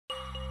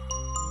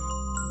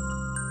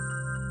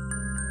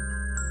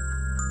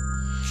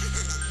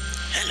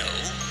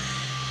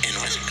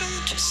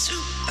Welcome to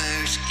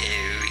Super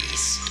Scary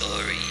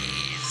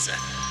Stories.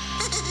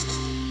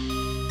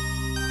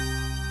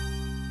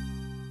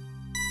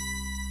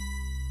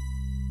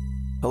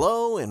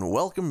 Hello and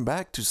welcome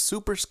back to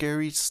Super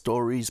Scary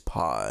Stories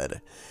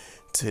Pod.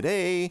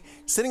 Today,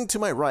 sitting to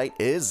my right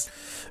is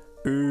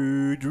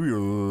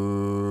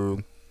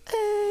Adrian.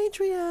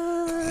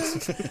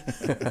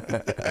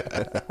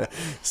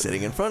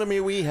 Sitting in front of me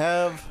we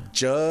have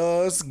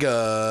Just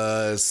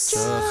Gus.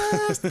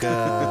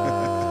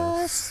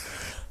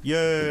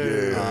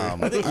 Yeah.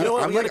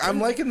 I'm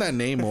liking that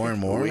name more and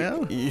more now.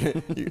 This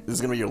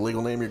is gonna be your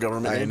legal name, your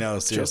government name. I know,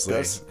 seriously.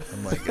 Just Gus.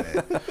 I'm liking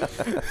it.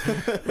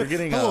 We're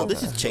getting Hello,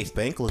 this is Chase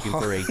Bank looking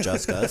for a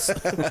Just Gus.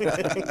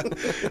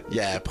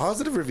 yeah,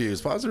 positive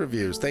reviews.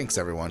 Thanks,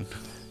 everyone.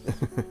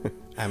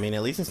 I mean,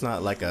 at least it's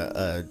not like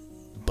a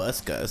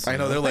bus Gus. I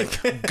know they're like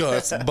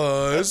Gus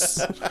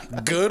Buzz.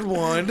 Good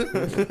one. Look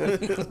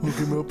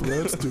him up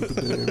that stupid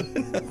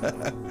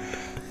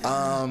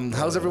name.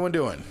 How's everyone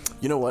doing?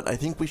 You know what? I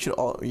think we should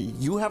all.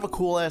 You have a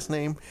cool ass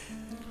name.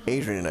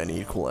 Adrian and I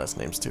need cool ass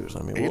names too. So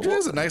I mean, Adrian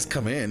has a nice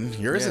come in.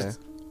 Yours Yeah. is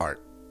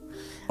Art.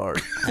 Art.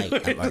 Hi,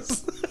 I'm Art.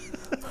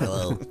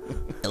 Hello,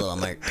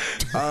 I'm Art.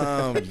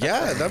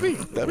 Yeah,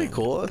 that'd be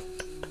cool.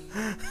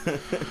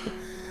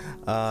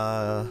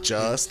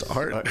 Just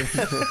Art.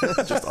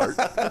 Just Art.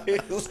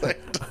 He's like,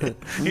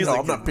 No,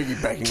 I'm not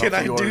piggybacking. can off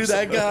I yours. do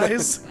that,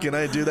 guys? Can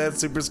I do that,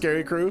 Super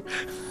Scary Crew?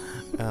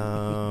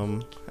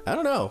 I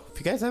don't know. If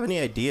you guys have any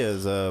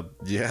ideas,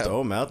 Yeah. throw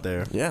them out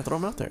there. Yeah, throw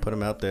them out there. Put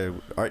them out there.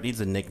 Art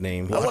needs a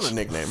nickname. I want a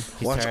nickname.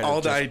 He's Watch tired of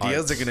all the just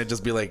ideas Art. are gonna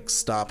just be like,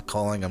 stop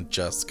calling him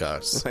Just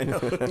Gus. I know.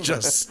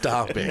 Just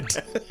stop it.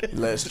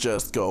 Let's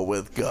just go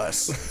with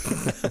Gus.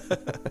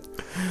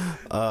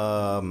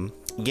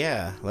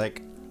 Yeah,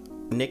 like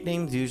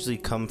nicknames usually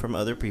come from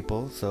other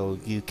people, so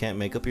you can't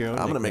make up your own.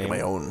 I'm gonna make nickname.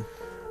 my own.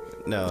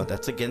 No,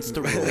 that's against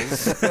the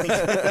rules.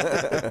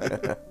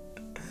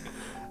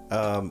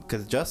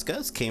 Because Just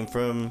Gus came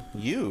from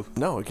you.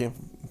 No, it came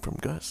from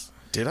Gus.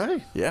 Did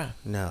I? Yeah,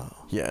 No.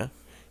 yeah.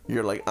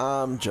 You're like,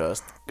 I'm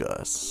just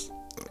Gus.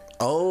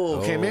 Oh,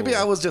 okay. Maybe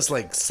I was just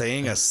like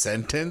saying a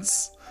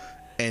sentence,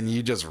 and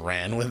you just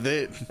ran with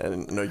it.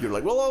 And no, you're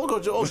like, well,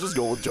 I'll just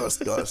go with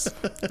just Gus.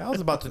 I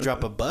was about to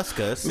drop a bus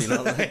Gus, you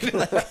know.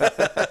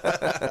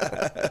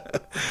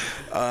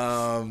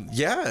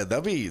 Yeah,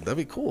 that'd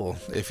be cool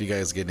if you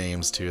guys get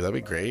names too. That'd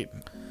be great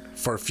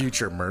for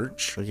future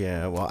merch.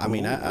 Yeah, well, I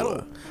mean, I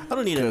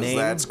don't need a Because name.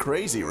 that's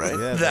crazy, right?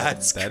 Yeah,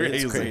 That's that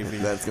is crazy.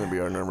 That's gonna be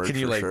our number. Can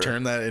you for like sure.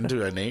 turn that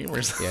into a name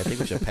or something? Yeah, I think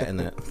we should patent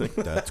that.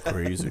 That's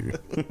crazy.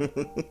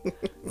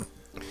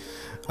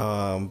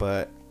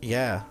 But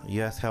yeah,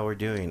 you asked how we're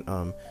doing.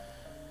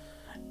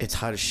 It's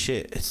hot as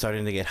shit. It's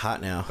starting to get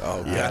hot now.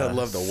 Oh, gotta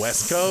love the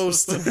West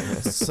Coast.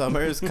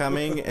 Summer is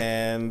coming,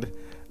 and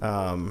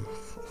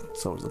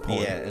So is the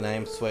point. yeah, and I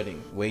am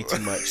sweating way too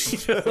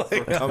much.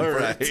 All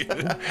right.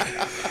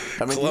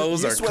 I mean,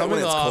 Clothes you are sweat coming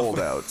when it's off. cold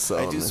out. So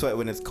I do sweat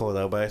when it's cold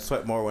out, but I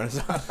sweat more when it's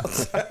hot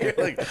outside. You're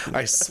like,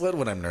 I sweat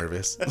when I'm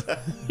nervous,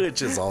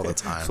 which is all the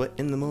time. Sweat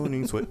in the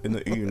morning, sweat in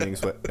the evening,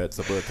 sweat at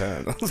supper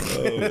time.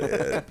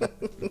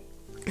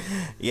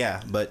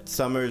 Yeah, but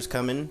summer's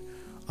coming.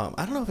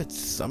 I don't know if it's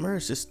summer.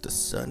 It's just the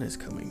sun is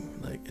coming.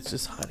 Like it's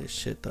just hot as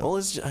shit though. Well,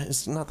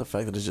 it's not the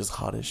fact that it's just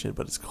hot as shit,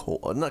 but it's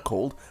cold. Not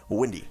cold.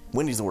 Windy.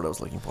 Windy's the word I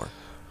was looking for.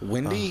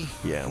 Windy?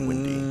 Yeah,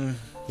 windy.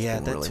 Yeah,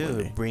 It's that really too.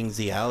 windy. It brings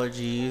the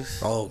allergies.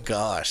 Oh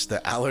gosh,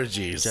 the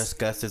allergies. Just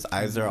Gus's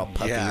eyes are all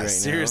puffy yeah, right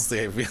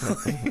seriously. I feel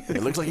like,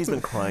 It looks like he's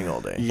been crying all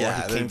day. now.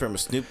 yeah, He came from a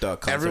Snoop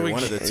Dogg concert. everyone,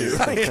 One of the two.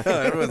 I know,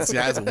 everyone's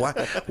guys.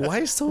 Why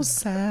are you so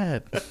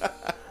sad?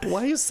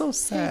 Why are you so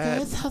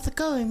sad? how's it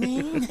going,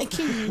 man? It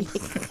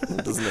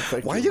doesn't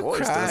affect Why your you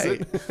voice, cry? does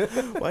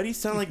it? Why do you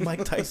sound like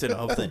Mike Tyson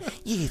all of a sudden?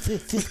 Yes,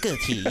 it's good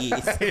to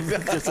yes.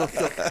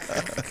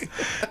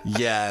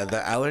 Yeah,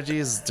 the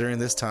allergies during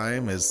this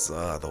time is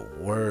the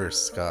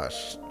worst.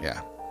 Gosh,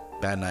 yeah,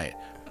 bad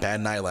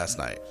night last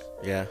night.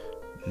 Yeah.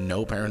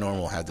 No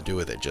paranormal had to do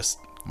with it, just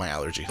my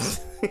allergies.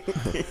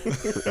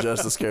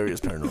 Just the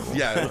scariest paranormal.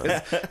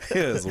 Yeah,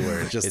 it was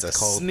weird. Just It's a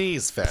called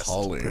sneeze fest.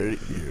 Pretty-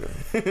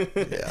 yeah.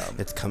 Yeah.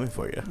 It's coming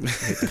for you.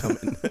 It's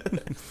coming.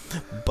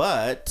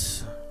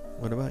 But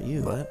what about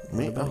you? What?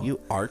 Me? What about Oh. you,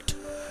 Art?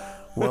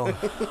 Well,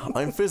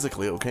 I'm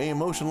physically okay.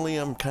 Emotionally,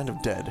 I'm kind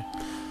of dead.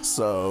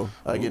 So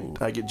I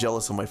get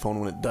jealous of my phone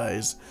when it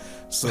dies.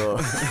 So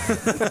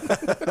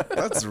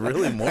That's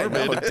really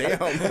morbid. Damn.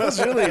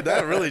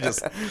 That really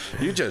just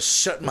you just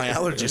shut my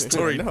allergy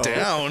story No.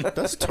 down.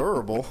 That's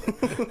terrible.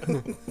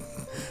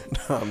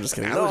 I'm just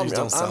kidding. Allergies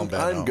don't sound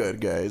bad, I'm no. good,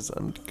 guys.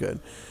 I'm good.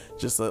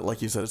 Just that,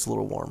 like you said, it's a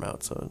little warm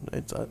out, so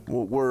it's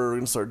we're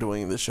gonna start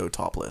doing this show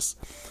topless.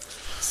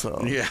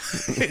 So Yeah,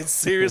 it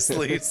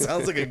seriously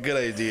sounds like a good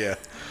idea.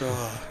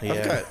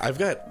 Yeah. I've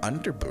got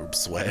underboob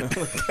sweat.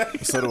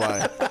 so do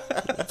I.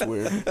 It's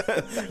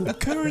weird.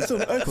 Carry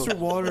some extra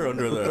water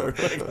under there.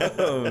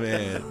 Oh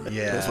man,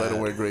 yeah. That's why I don't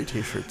wear gray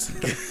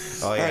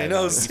t-shirts. Oh yeah. I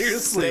know, no.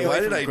 seriously. Stay Why away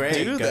did from I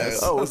gray, do Gus.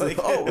 that?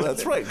 Oh,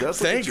 that's right.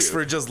 Gus, look at Thanks you.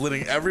 for just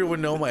letting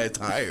everyone know my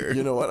attire.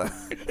 You know what?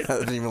 I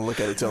didn't even look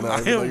at it till now. I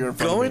even though you're am in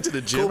front of going me. to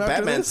the gym. Cool after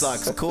Batman this.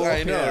 socks. Cool.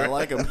 I know. Yeah, I right?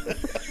 like them.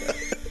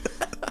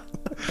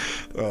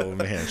 Oh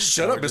man!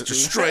 Shut up, Mr.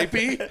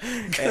 Stripey.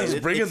 Guys,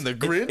 bring in the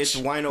Grinch. It's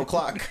wine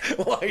o'clock.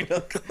 Why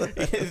not?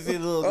 Is he a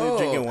little Oh,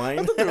 drinking I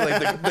wine? thought they were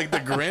like the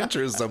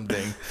Grinch or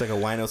something. It's like a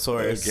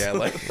winosaurus. Yeah,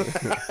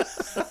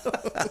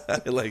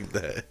 I like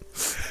that.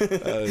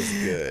 That was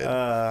good.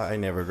 I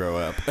never grow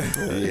up.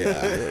 Yeah.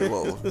 Yeah,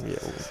 well,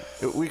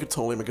 yeah, we could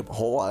totally make a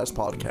whole ass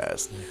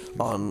podcast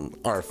on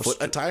Our foot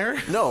attire?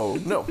 No.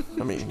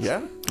 I mean,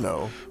 yeah,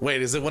 no.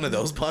 Wait, is it one of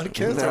those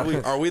podcasts?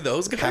 No. Are we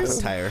those Half guys?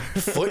 a tire.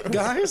 Foot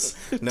guys?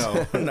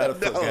 No, I'm not a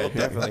foot guy.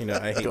 Definitely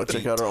not. I hate Go feet.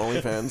 check out our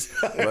OnlyFans.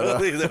 But,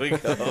 There we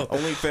go.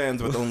 Only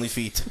fans with only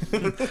feet.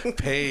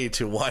 Pay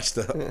to watch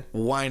the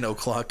wine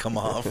o'clock come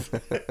off.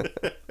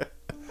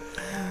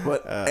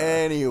 But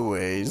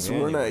anyways,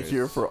 we're not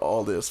here for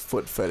all this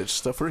foot fetish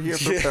stuff. We're here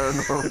for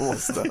paranormal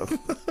stuff.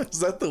 Is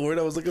that the word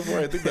I was looking for?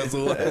 I think that's the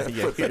one.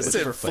 Yeah, You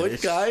said for foot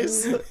fetish.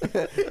 guys?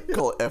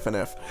 Call it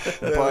F&F.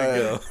 There we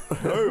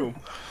go.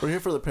 We're here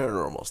for the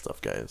paranormal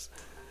stuff, guys.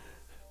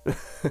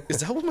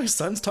 Is that what my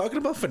son's talking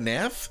about?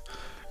 FNAF?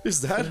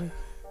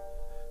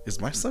 Is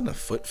my son a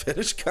foot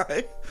fetish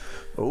guy?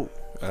 Oh,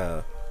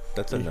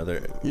 That's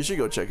another. you should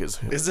go check his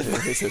Is it?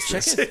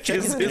 history. Check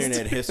his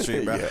internet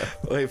history, bro. Yeah,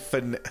 Wait,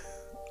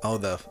 oh,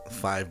 the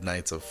Five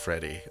Nights of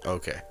Freddy.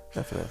 Okay.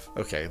 F&F.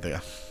 Okay, yeah.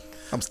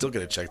 I'm still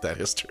gonna check that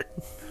history.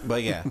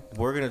 But yeah,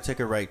 we're gonna take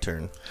a right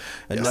turn.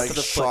 Enough Like of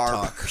the foot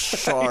talk.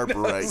 sharp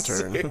right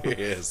turn.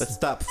 Yes. Let's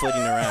stop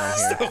footing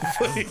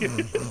around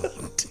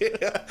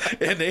here.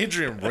 And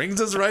Adrian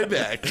brings us right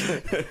back.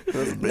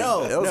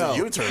 No, That was no. a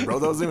U-turn, bro.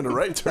 That wasn't even a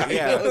right turn.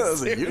 Yeah, that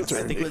was a I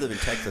U-turn. think we live in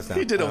Texas now.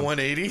 He did a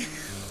 180.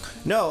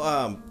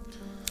 No,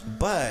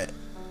 but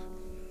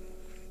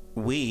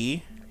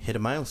we hit a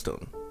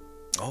milestone.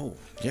 Oh,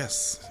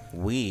 yes.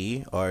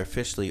 We are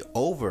officially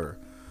over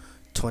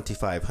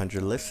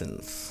 2,500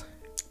 listens.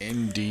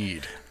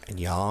 Indeed. And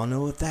y'all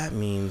know what that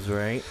means,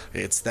 right?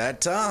 It's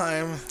that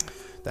time.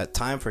 That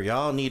time for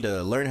y'all need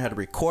to learn how to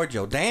record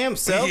your damn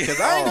self, because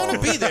I ain't gonna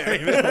be there.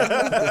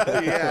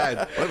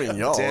 Yeah. I mean,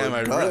 y'all. Damn,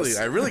 I Gus.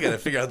 really gotta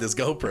figure out this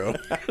GoPro.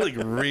 Like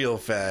real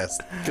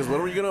fast. Because what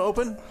are we gonna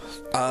open?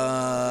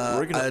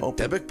 We're gonna A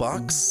open Dybbuk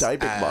box.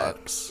 Dybbuk at-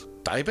 box.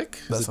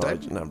 Dybbuk? That's Is all.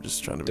 it No, I'm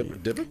just trying to be.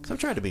 Dybbuk? I'm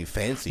trying to be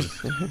fancy.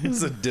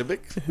 Is it Dybbuk?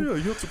 Yeah,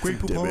 you have to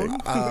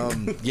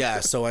great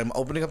Yeah, so I'm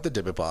opening up the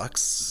Dybbuk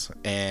box,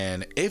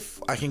 and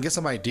if I can get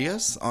some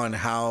ideas on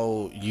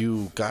how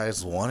you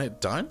guys want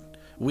it done,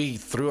 we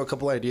threw a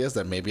couple ideas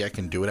that maybe I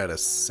can do it at a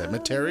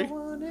cemetery.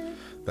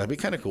 That'd be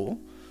kind of cool.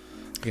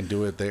 I can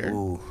do it there.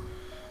 Ooh.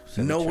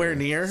 Nowhere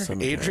near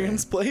Cemetery.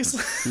 Adrian's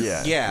place.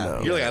 Yeah. Yeah.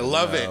 no. You're like, I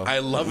love it. I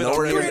love it.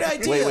 Nowhere near, Great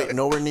idea. Wait,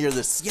 nowhere near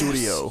the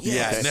studio.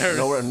 yes. Okay?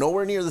 Yeah,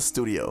 nowhere near the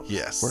studio.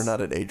 Yes. We're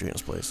not at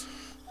Adrian's place.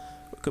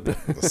 Could be.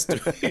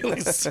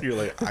 You're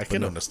like, I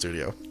can own a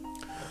studio.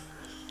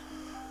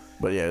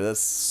 But yeah, that's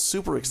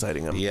super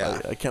exciting. Yeah.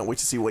 I can't wait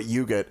to see what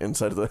you get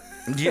inside of the.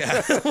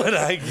 Yeah, what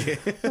I get.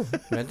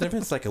 Imagine if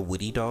it's like a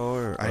Woody doll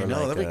or I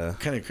know, like that'd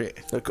be kind of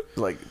great.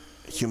 like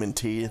human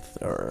teeth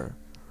or.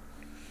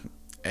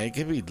 And it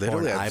could be or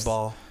literally an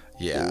eyeball.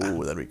 Yeah.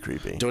 Ooh, that'd be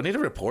creepy. Do I need to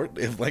report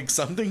if like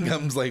something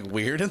comes like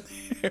weird in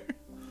there?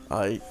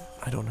 I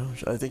don't know.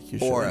 I think you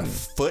should. Or a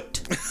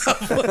foot.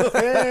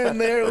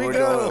 And there we We're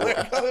go. going-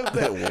 We're coming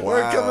back. Wow.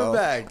 We're coming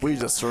back. We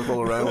just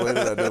circled around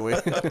later that, didn't we?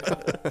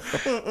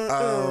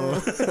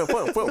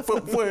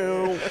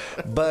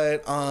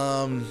 But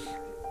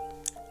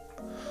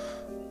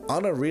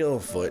on a real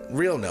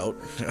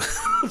note,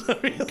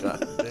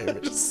 God damn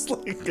it. just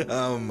like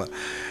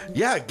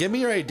yeah, give me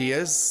your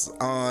ideas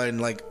on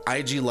like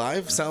IG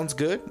Live. Sounds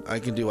good. I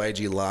can do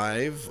IG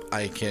Live.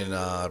 I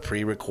can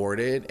pre-record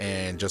it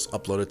and just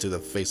upload it to the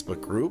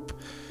Facebook group.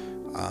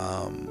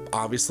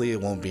 Obviously,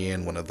 it won't be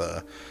in one of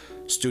the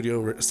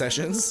studio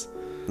sessions.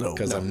 No,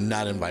 because no. I'm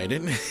not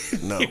invited.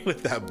 No.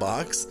 With that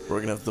box. We're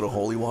gonna have to throw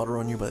holy water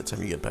on you by the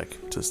time you get back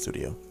to the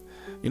studio.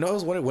 You know, I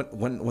was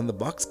wondering when the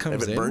box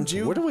comes If it in, burns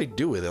you? what do I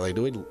do with it? Like,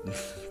 do I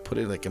put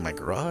it like in my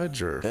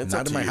garage or It's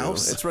not up in to my you.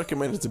 house? It's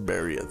recommended to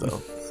bury it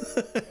though.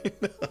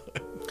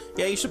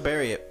 Yeah, you should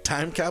bury it.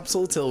 Time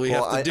capsule till we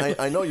Well, have to do.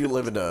 I know you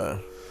live in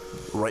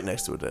right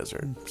next to a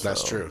desert.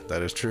 That's so true.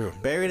 That is true.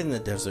 Bury it in the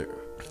desert.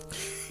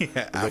 Yeah,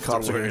 The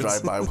cops are gonna afterwards.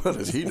 drive by. What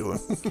is he doing?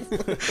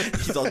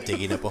 He's all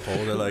digging up a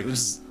hole. They're like,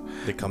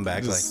 they come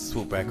back, like Just-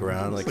 swoop back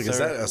around. Like, Like,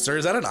 sir, sir,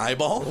 is that an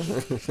eyeball?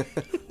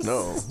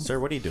 No. sir,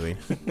 what are you doing?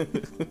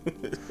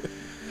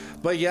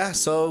 But yeah,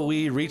 so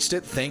we reached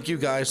it. Thank you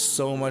guys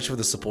so much for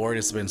the support.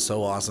 It's been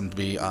so awesome to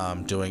be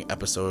doing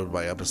episode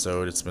by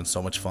episode. It's been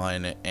so much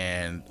fun,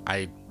 and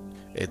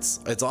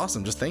it's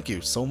awesome. Just thank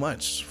you so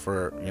much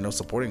for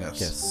supporting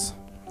us. Yes.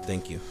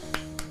 Thank you.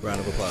 Round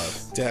of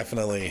applause.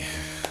 Definitely.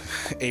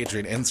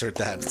 Adrian, insert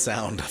that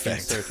sound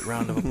effect. Insert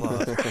round of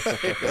applause.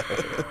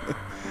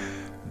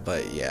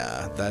 But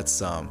yeah,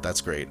 that's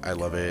great. I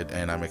love it,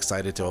 and I'm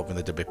excited to open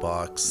the debit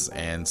box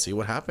and see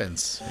what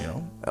happens. You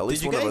know, At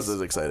least one of us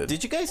is excited.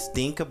 Did you guys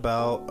think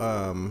about?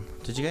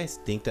 Did you guys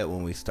think that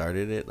when we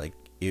started it, like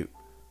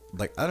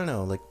I don't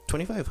know, like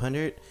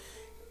 2,500,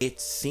 it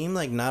seemed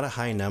like not a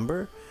high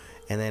number,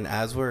 and then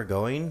as we're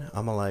going,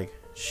 I'm like,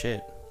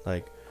 shit,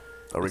 like.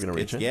 Are we gonna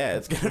reach it? Yeah,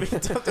 it's gonna be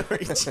tough to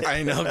reach it.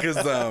 I know, because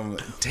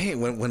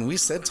dang, when we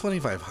said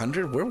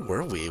 2,500, where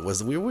were we?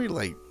 We were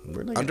like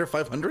under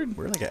 500?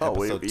 We're like at Oh,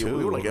 episode 2.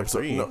 we were like or episode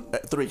 3. no,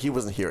 3. He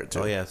wasn't here at 2.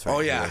 Oh yeah, that's right. Oh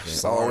yeah,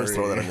 I'll always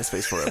throw that in his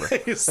face forever.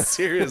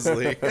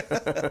 Seriously.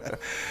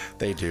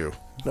 They do.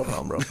 No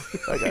problem, bro.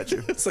 I got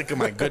you. It's like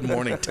my good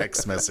morning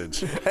text message.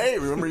 Hey,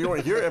 remember you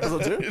weren't here at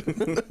episode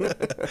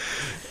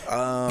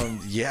 2?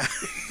 Yeah.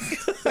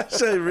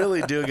 Actually, I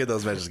really do get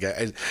those messages,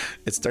 guys.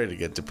 It's starting to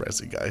get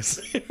depressing,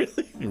 guys.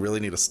 You really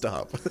need to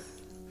stop.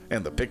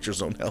 And the pictures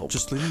don't help.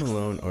 Just leave him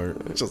alone, or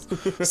Just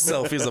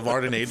selfies of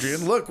Art and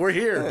Adrian. Look, we're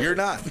here. You're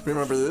not.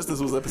 Remember this? This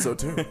was episode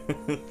 2.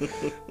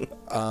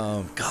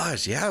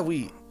 Gosh, yeah,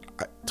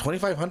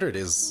 2,500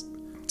 is,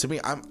 to me,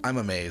 I'm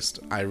amazed.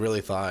 I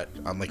really thought,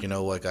 I'm like, you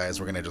know what, guys,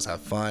 we're gonna just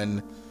have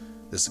fun.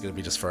 This is gonna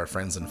be just for our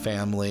friends and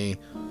family.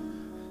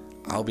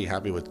 I'll be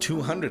happy with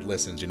 200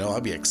 listens. You know,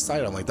 I'll be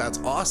excited. I'm like, that's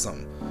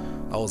awesome.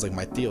 I was like,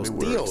 my We were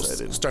Theos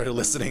excited. started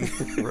listening.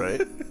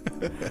 Right?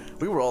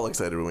 We were all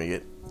excited when we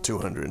get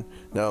 200.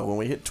 Now, when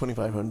we hit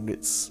 2,500,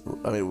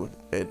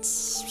 it's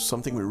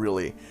something we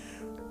really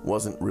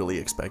wasn't really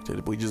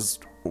expected. We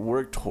just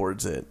worked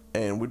towards it,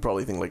 and we'd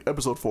probably think like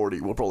episode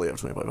 40, we'll probably have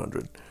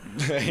 2,500.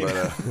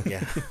 But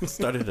yeah,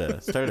 started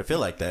to feel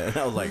like that. And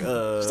I was like,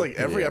 It's like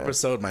every Yeah.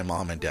 episode my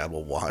mom and dad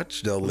will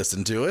watch. They'll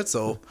listen to it,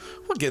 so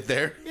we'll get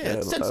there. yeah,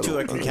 that's 2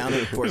 I can count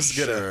it for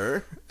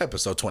sure.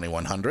 Episode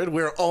 2,100.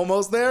 We're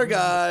almost there,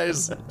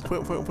 guys.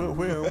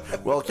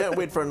 well, can't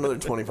wait for another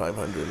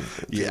 2,500.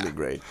 It's Yeah. gonna be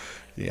great.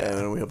 Yeah.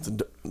 And we have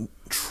to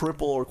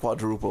triple or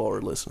quadruple our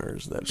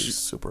listeners. That'd be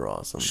super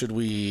awesome. Should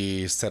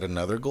we set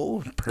another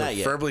goal? Not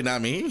yet. Preferably not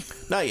me.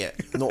 Not yet.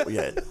 Not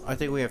yet. I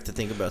think we have to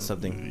think about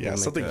something. Yeah, Like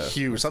something a-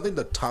 huge. Something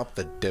to top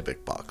the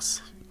Dybbuk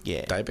box.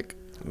 Yeah, Dybbuk?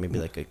 maybe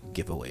like a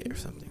giveaway or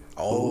something.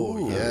 Oh,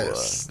 Ooh,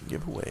 yes.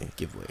 Giveaway.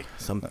 Giveaway,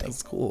 something.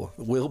 That's cool.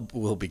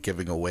 We'll be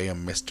giving away a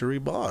mystery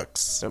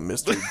box. A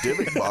Mr.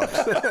 Dybbuk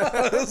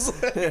box.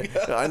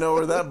 I know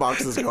where that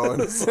box is going.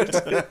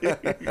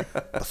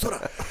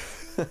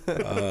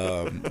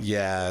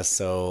 Yeah,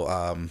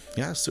 so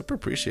yeah, super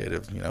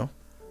appreciative, you know.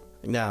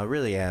 No, I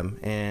really am.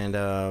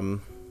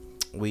 And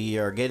we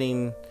are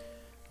getting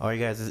all you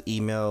guys'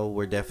 email.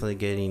 We're definitely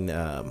getting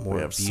more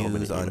have so many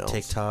views on emails.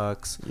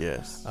 TikToks.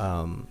 Yes.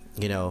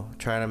 You know,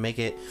 trying to make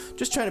it,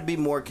 just trying to be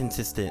more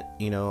consistent.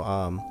 You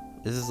know,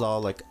 this is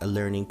all like a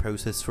learning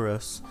process for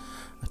us.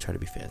 I try to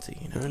be fancy,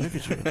 you know. Look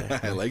at you.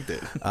 I liked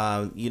it.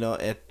 You know,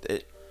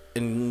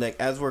 and like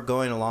as we're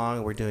going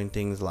along, we're doing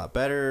things a lot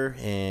better,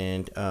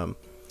 and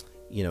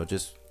you know,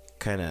 just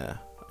kind of,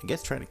 I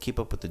guess, trying to keep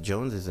up with the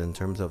Joneses in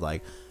terms of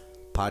like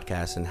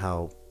podcasts and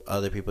how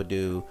other people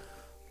do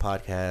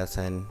podcasts.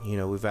 And you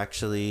know, we've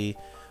actually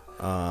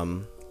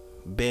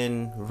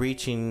been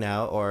reaching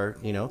out, or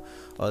you know,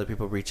 other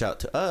people reach out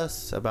to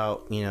us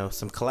about, you know,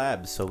 some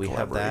collabs. So we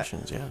have that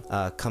Collaborations,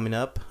 yeah. coming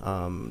up.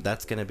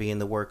 That's gonna be in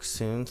the works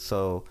soon.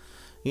 So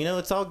you know,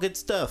 it's all good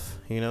stuff.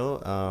 You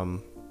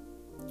know,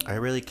 I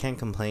really can't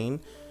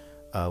complain.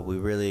 We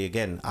really,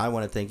 again, I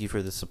want to thank you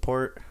for the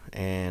support,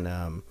 and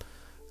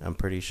I'm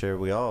pretty sure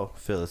we all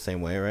feel the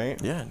same way, right?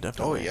 Yeah, Oh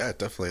definitely. yeah,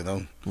 definitely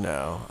though.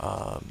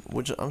 No,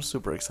 which I'm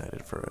super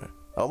excited for.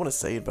 I want to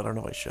say it, but I don't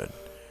know if I should.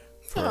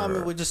 No, I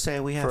mean, we're just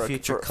saying we have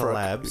future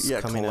collabs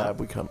coming up.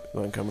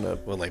 Coming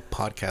up. Well, like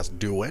podcast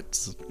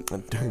duets.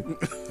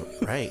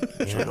 Right. Should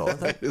we Yeah. call it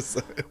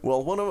that?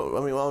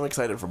 Well, I'm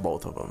excited for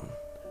both of them.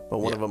 But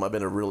one of them I've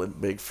been a really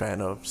big fan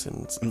of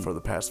since for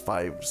the past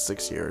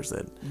 5-6 years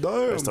that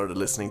I started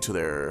listening to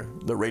their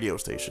radio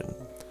station.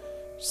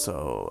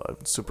 So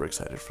I'm super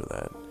excited for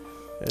that.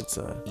 It's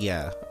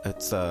Yeah,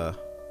 it's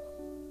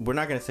we're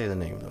not gonna say the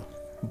name though.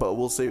 but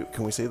we'll say,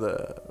 can we say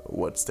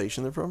what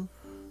station they're from?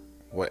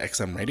 What,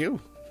 XM Radio?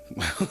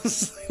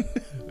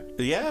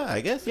 Yeah, I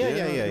guess.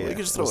 Yeah. We can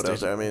just throw it out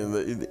there. I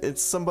mean,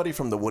 it's somebody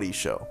from the Woody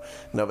Show.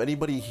 Now, if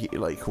anybody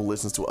who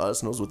listens to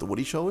us knows what the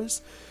Woody Show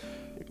is,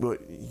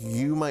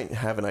 you might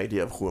have an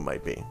idea of who it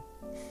might be.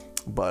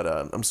 But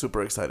I'm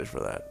super excited for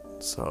that.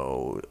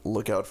 So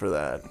look out for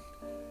that.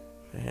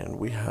 And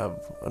we have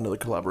another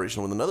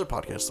collaboration with another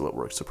podcast that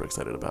we're super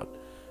excited about.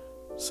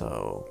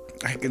 So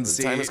I can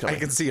see. time is I coming.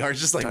 can see. Art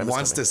just like Time is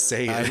wants coming. to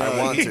say it. I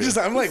want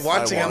to. I'm like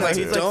watching. I'm like,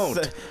 want to.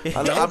 don't.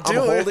 I'm Don't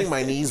do it. holding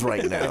my knees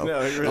right now.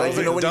 No, it really Like,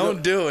 you know, when don't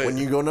you do it. When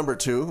you go number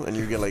 2 and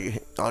you get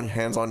like on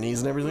hands on knees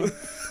and everything.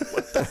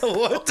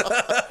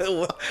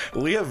 What?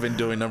 We have been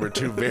doing number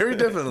 2 very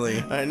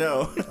differently. I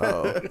know.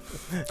 Oh,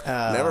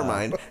 never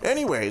mind.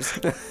 Anyways,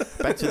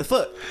 Back to the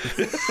foot.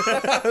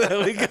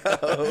 There we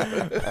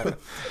go.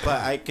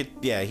 But I could,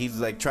 yeah, he's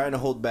like trying to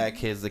hold back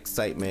his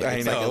excitement. I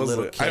It's know. like a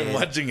little kid. I'm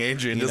watching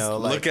Adrian you just know,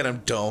 like- look at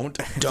him. Don't.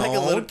 It's like a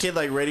little Don't. kid,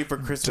 like ready for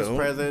Christmas Don't.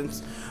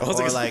 presents, I was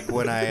or like- like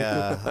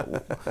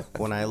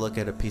when I look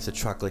at a piece of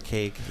chocolate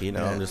cake, you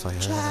know, I'm just like,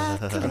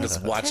 I'm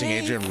just watching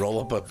Adrian roll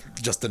up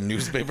just a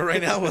newspaper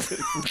right now with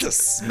the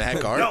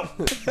smack art.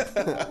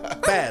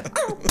 bad.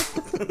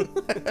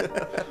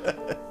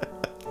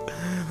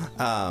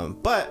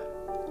 But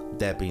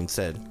that being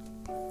said,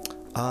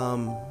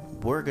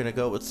 we're gonna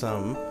go with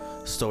some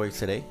stories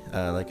today.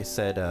 Like I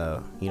said,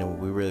 you know,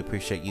 we really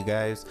appreciate you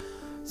guys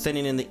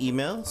sending in the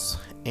emails,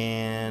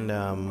 and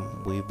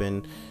we've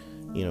been,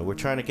 you know, we're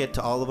trying to get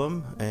to all of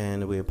them,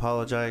 and we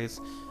apologize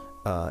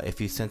if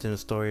you sent in a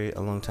story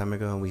a long time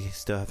ago and we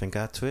still haven't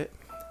got to it.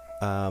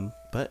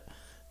 But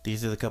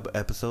these are the couple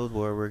episodes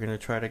where we're gonna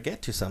try to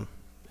get to some.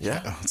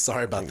 yeah.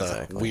 Sorry about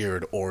the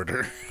weird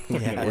order.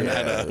 Yeah.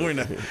 We're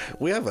not.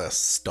 We have a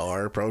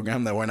star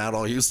program that we're not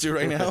all used to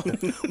right now.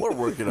 We're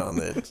working on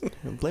it.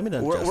 Blame it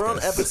on We're on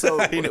Justice. episode,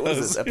 what is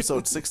this,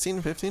 episode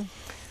 16, 15?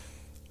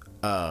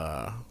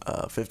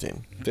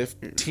 15.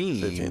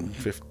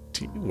 15.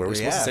 Were we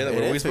supposed Yeah, to say that? it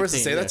Were we is supposed to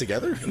 15, say yeah. that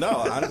together? No,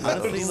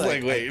 honestly, was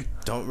like, like, wait. I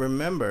don't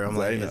remember. I'm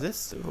like, I know. is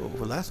this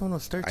the last one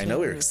was 13? I know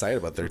we were excited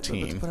about Let's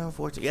 13. put on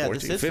 14. Yeah,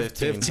 this is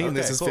 15. 15.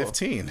 This Okay, is cool.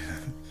 15.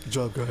 Good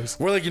job, guys.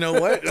 We're like, you know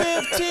what?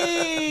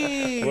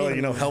 15. Well,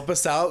 you know, help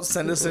us out.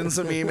 Send us in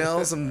some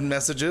emails, some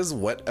messages.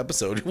 What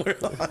episode we're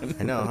on?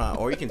 I know, huh?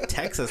 Or you can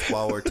text us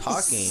while we're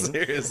talking,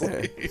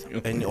 Seriously.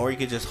 and or you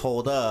could just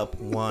hold up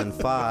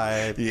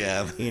 1-5.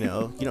 Yeah. You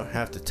know, you don't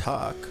have to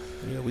talk.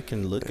 You know, we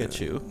can look at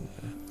you.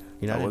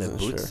 You're not in a wasn't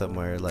booth sure.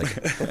 somewhere, like,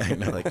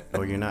 like,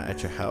 or you're not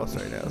at your house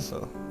right now.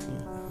 So,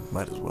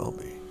 Might as well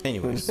be.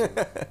 anyways,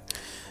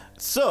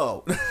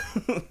 so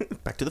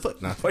back to the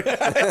foot. No.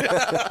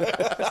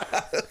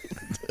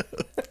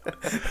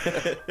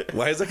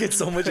 Why does that get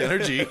so much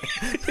energy?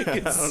 I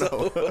don't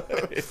know.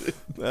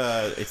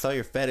 It's all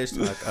your fetish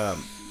talk.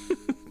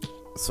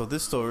 So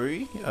this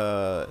story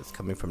is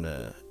coming from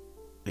the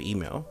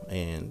email,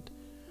 and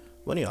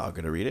one of y'all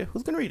gonna read it.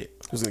 Who's gonna read it?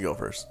 Who's going to go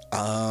first?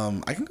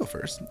 I can go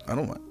first. I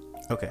don't mind.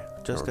 Okay,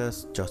 just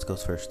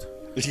goes first.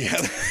 Yeah.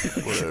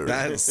 Whatever.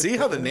 That, see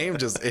how the name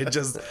just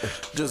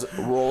Just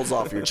rolls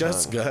off your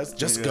just tongue. Gus.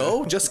 Just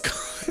go. Just go.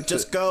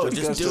 Just go.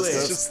 Just do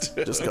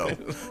it. Just go.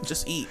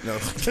 Just eat. No.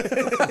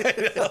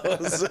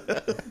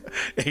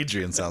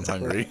 Adrian sounds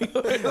hungry.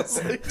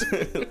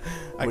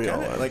 I We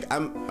all kinda, are. like I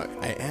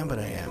am, but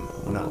I am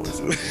not.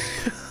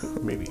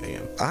 Maybe I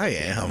am. I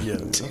am. Yeah.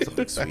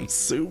 I'm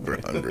super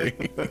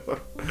hungry.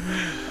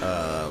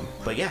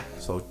 But yeah.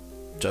 So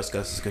Just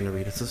Gus is gonna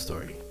read us a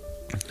story.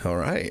 All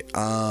right.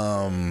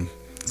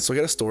 So I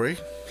got a story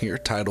here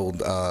titled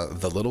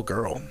 "The Little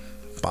Girl,"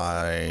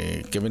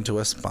 given to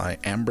us by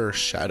Amber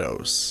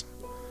Shadows.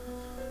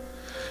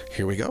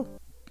 Here we go.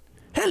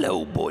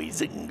 Hello,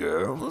 boys and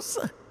girls.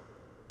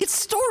 It's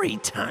story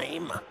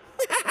time.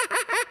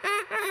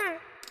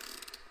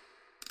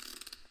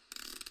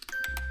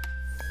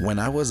 When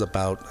I was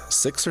about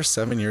 6 or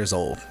 7 years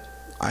old,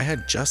 I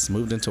had just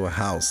moved into a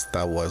house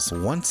that was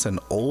once an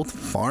old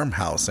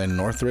farmhouse in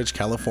Northridge,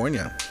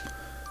 California.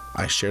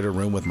 I shared a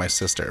room with my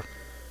sister,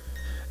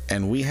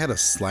 and we had a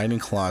sliding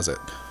closet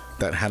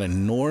that had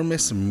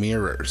enormous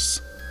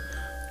mirrors.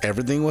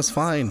 Everything was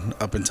fine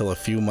up until a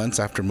few months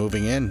after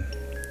moving in.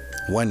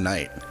 One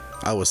night,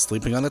 I was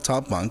sleeping on the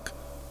top bunk,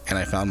 and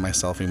I found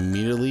myself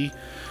immediately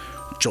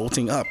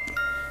jolting up.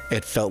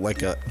 It felt like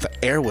the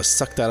air was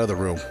sucked out of the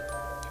room.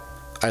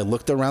 I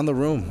looked around the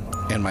room,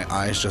 and my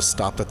eyes just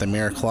stopped at the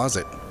mirror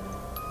closet.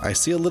 I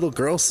see a little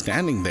girl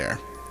standing there,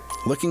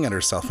 looking at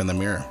herself in the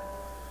mirror.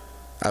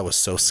 I was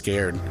so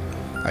scared.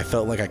 I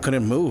felt like I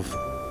couldn't move.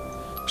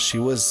 She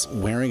was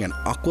wearing an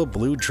aqua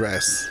blue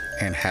dress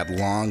and had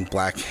long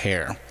black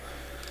hair,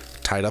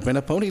 tied up in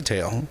a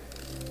ponytail.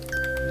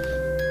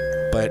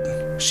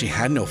 But she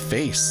had no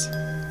face.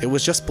 It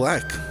was just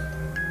black.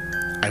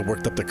 I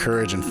worked up the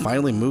courage and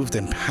finally moved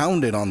and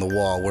pounded on the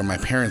wall where my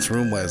parents'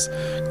 room was,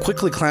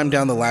 quickly climbed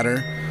down the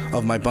ladder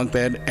of my bunk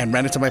bed and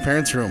ran into my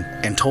parents' room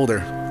and told her,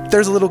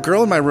 "There's a little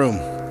girl in my room."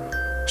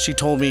 She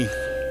told me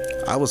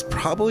I was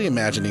probably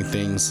imagining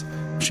things.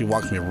 She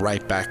walked me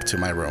right back to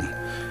my room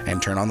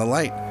and turned on the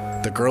light.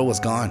 The girl was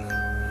gone.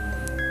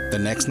 The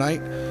next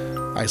night,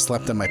 I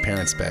slept in my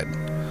parents' bed.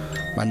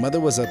 My mother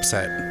was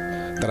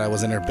upset that I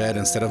was in her bed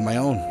instead of my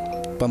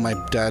own, but my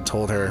dad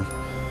told her,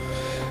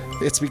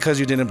 "It's because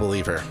you didn't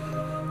believe her."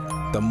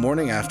 The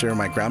morning after,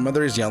 my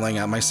grandmother is yelling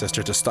at my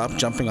sister to stop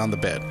jumping on the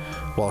bed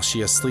while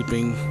she is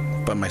sleeping,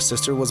 but my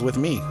sister was with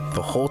me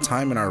the whole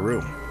time in our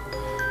room.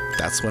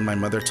 That's when my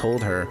mother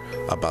told her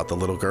about the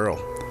little girl.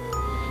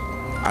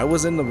 I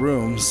was in the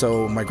room,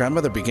 so my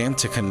grandmother began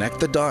to connect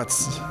the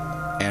dots,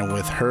 and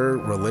with her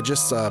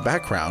religious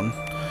background,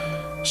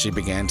 she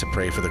began to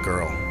pray for the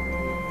girl.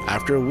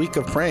 After a week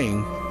of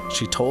praying,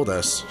 she told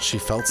us she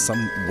felt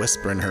some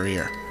whisper in her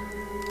ear.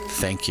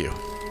 thank you,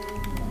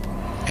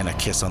 and a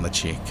kiss on the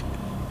cheek.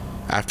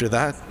 After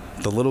that,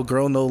 the little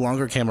girl no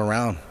longer came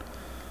around,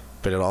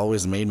 but it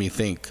always made me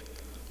think,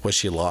 was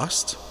she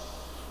lost?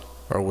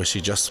 Or was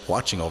she just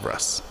watching over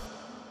us?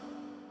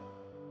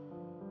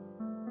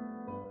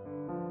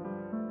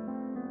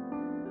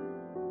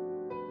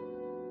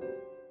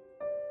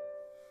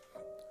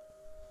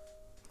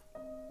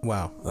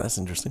 Wow. That's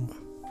interesting.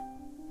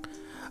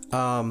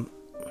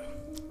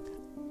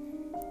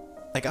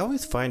 Like I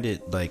always find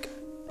it like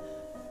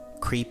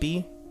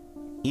creepy,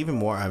 even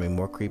more. I mean,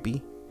 more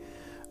creepy.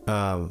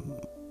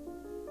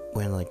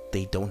 When like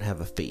they don't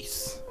have a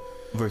face,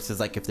 versus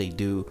like if they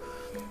do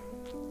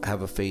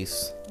have a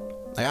face.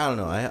 Like I don't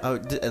know.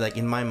 I like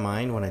in my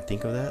mind when I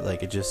think of that,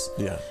 like it just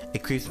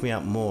it creeps me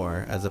out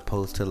more as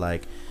opposed to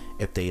like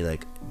if they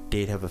like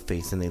did have a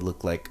face and they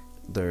look like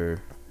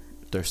their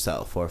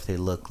self, or if they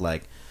look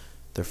like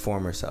their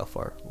former self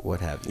or what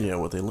have you. Yeah,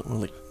 what they look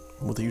like,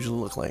 what they usually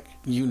look like.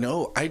 You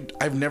know,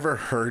 I've never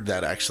heard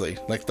that actually.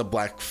 Like the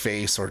black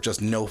face, or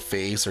just no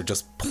face, or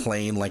just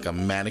plain like a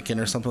mannequin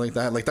or something like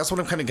that. Like that's what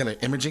I'm kind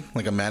of imaging,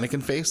 like a mannequin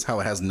face, how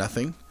it has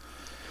nothing.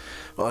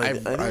 Well, I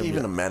think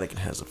even a mannequin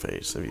has a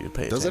face. If you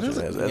pay Does it?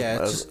 attention,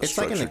 Yeah, it's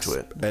like to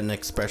it. an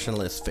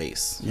expressionless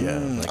face. Yeah.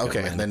 Like a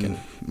Okay, mannequin. then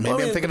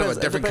maybe I'm thinking of a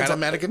different kind of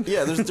mannequin.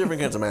 Yeah, there's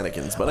different kinds of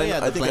mannequins, but yeah, I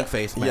the think blank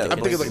face Yeah, mannequin. I'm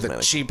thinking like the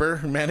mannequin. cheaper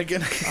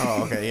mannequin.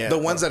 Oh, okay, yeah. The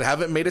ones that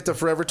haven't made it to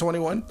Forever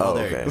 21. Oh,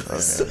 there you okay.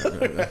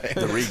 go. Okay.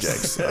 The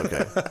rejects.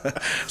 Okay.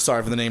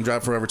 Sorry for the name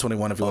drop, Forever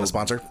 21, if you want to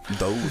sponsor.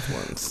 Those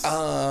ones.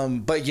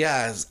 But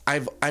yeah,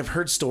 I've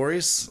heard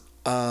stories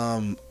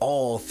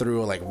all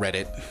through like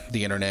Reddit,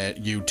 the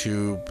internet,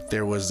 YouTube.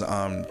 There was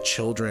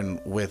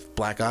children with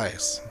black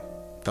eyes.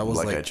 That was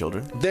Black-eyed like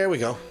children? There we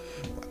go.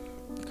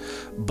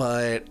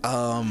 But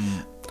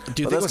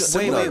do you think it was good.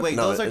 similar? Wait.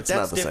 No, Those are it's not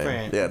that's the same.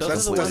 different. Yeah, those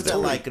that's are the ones that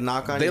totally- like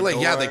knock on They your like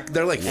door. yeah,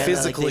 they're like Yeah,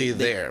 physically like,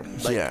 they- there.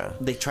 Like, Yeah.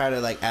 they try to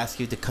like ask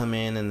you to come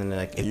in, and then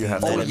like if You you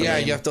have to let let them yeah,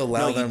 in- you have to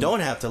allow no, them. you don't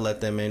have to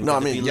let them in. No, I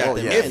because mean, if you let oh,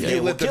 them yeah, in, If they you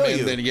will let them kill in,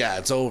 you. then yeah,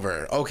 it's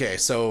over. Okay,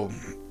 so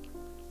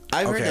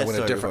I've heard okay, I that went a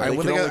story different.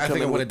 before. They can only I come think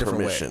in I went a with different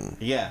way. permission.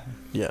 Yeah.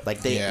 Yeah.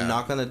 Like they Yeah.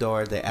 knock on the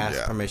door, they ask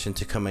Yeah. permission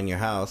to come in your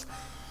house.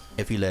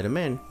 If you let them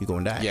in, you're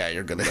gonna die. Yeah,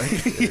 you're gonna.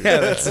 Yeah,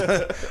 that's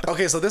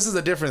okay. So this is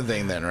a different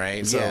thing then,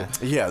 right? So, Yeah.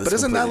 Yeah, this but is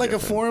isn't that completely like a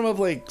different. form of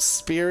like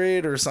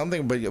spirit or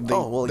something? But they,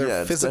 Oh well, they're yeah,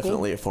 it's physical.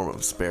 definitely a form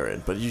of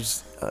spirit, but you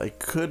just, it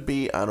could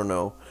be. I don't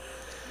know.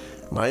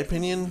 My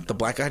opinion. The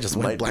black guy just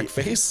went might black be,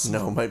 face.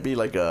 No, might be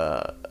like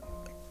a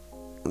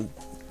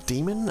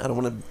demon. I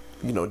don't want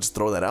to, just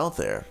throw that out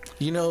there.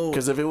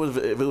 Because if it was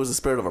the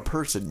spirit of a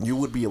person, you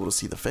would be able to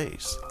see the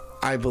face.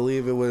 I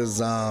believe it was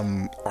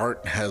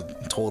Art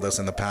had told us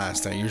in the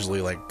past that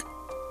usually like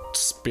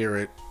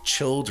spirit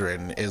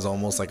children is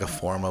almost like a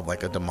form of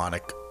like a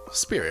demonic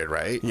spirit,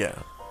 right? Yeah.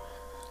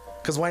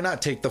 Because why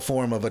not take the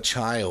form of a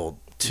child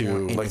to More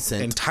like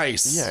innocent.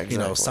 entice Yeah,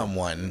 exactly.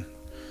 someone?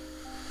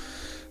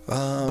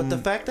 But the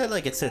fact that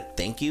like it said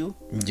thank you.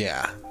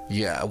 Yeah.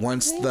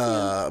 Once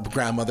the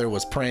grandmother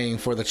was praying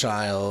for the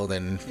child,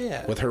 and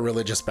Yeah. with her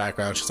religious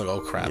background, she's like,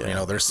 "Oh crap,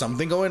 Yeah. there's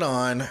something going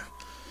on.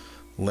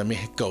 Let me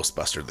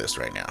Ghostbuster this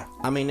right now."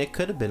 I mean, it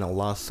could have been a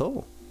lost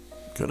soul.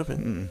 Could have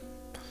been.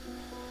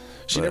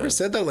 She never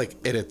said that like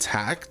it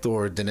attacked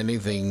or did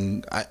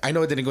anything. I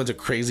know it didn't go into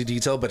crazy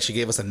detail, but she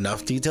gave us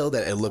enough detail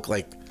that it looked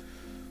like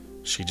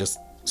she just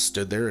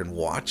stood there and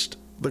watched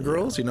the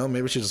girls.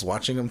 Maybe she's just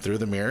watching them through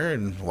the mirror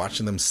and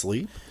watching them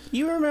sleep.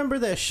 You remember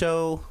that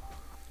show,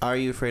 Are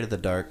You Afraid of the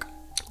Dark?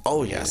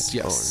 Oh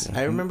yes.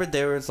 I remember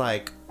there's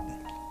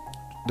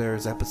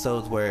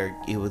episodes where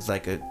it was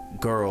like a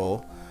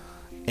girl,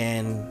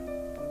 and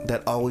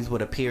that always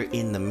would appear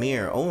in the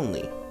mirror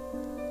only,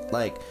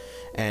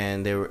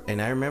 and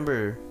I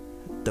remember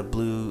the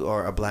blue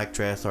or a black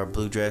dress or a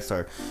blue dress,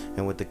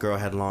 and with the girl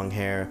had long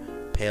hair,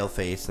 pale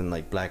face, and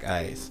like black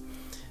eyes.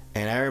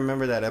 And I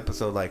remember that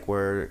episode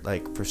where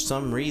for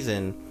some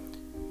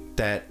reason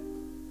that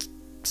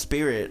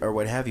spirit or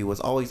what have you was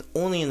always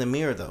only in the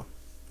mirror though,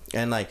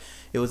 and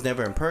it was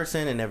never in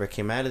person, it never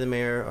came out of the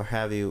mirror or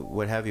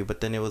what have you.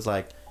 But then it was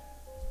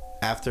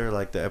after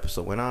the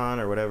episode went on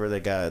or whatever,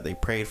 they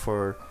prayed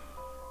for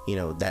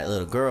that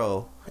little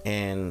girl,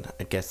 and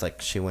I guess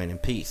she went in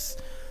peace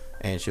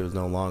and she was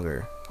no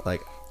longer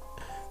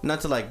not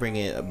to bring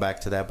it back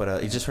to that,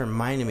 but it just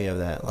reminded me of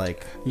that.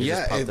 It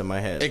just popped in my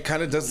head. It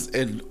kind of does.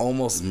 It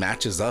almost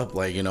matches up,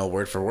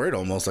 word for word,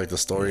 almost like the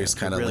stories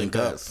kind of really link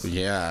does. up.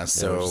 Yeah.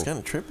 So It's kind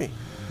of trippy.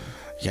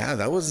 yeah,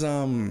 that was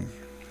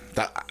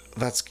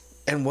that's.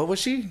 And what was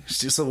she?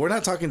 So we're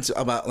not talking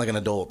about an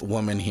adult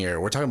woman here.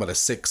 We're talking about a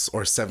 6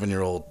 or 7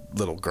 year old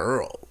little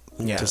girl.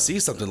 Yeah. To see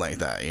something like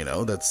that,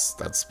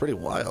 that's pretty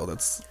wild.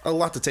 That's a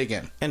lot to take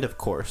in. And of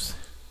course,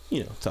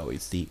 it's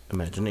always the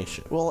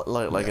imagination. Well,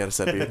 like I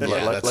said, that's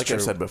like I true.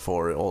 said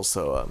before,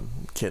 also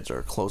kids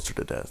are closer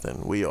to death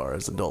than we are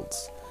as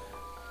adults.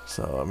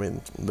 So I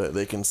mean,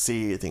 they can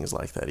see things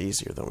like that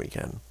easier than we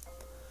can.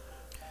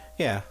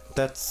 Yeah,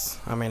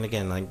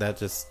 again, that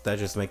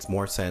just makes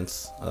more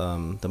sense.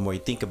 The more you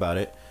think about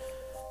it,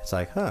 it's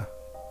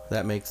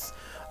that makes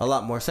a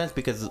lot more sense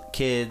because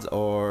kids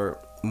are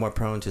more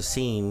prone to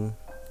seeing,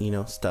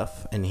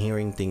 stuff and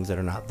hearing things that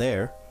are not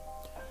there.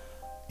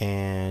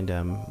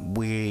 And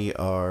we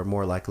are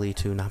more likely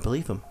to not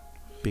believe them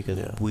because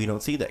we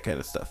don't see that kind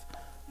of stuff.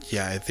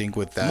 Yeah, I think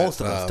with that, Most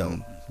of us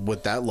don't.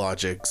 With that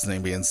logic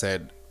thing being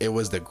said, it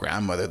was the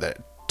grandmother that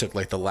took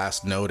like the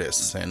last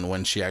notice, and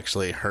when she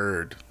actually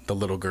heard the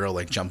little girl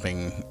like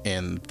jumping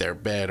in their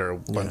bed or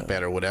bunk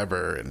bed or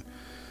whatever, and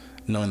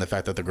knowing the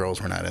fact that the girls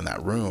were not in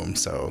that room.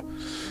 So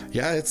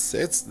yeah, that's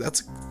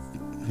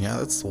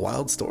a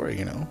wild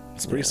story.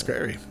 It's pretty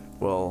scary.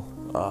 Well,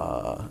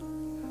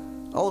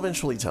 I'll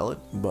eventually tell it,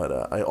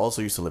 but I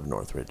also used to live in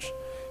Northridge,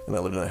 and I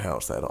lived in a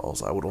house that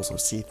I would also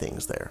see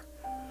things there.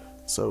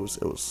 So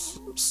it was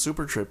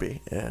super trippy,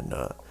 and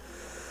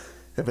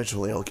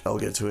eventually I'll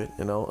get to it,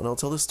 and I'll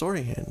tell this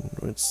story,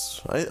 and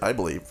I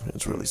believe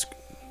it's really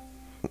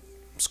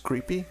it's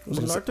creepy.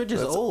 Northridge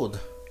is old.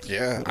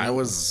 Yeah, I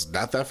was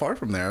not that far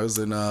from there. I was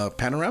in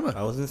Panorama.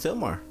 I was in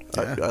Sylmar.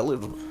 I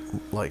lived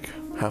like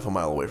half a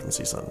mile away from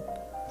CSUN.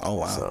 Oh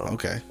wow. So-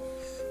 Okay.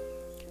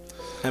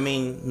 I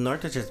mean,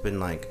 Northridge has been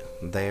like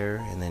there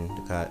and then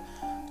got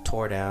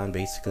tore down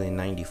basically in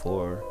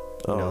 '94.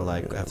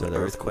 After the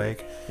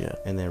earthquake. Yeah.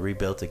 And then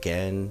rebuilt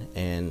again,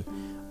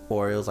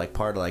 or it was like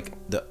part of like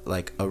the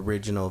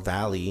original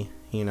valley.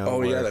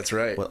 Oh, yeah, that's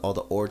right. With all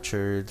the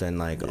orchards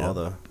and all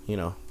the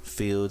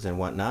fields and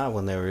whatnot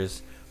when there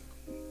was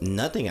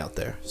nothing out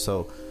there.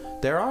 So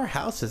there are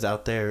houses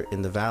out there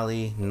in the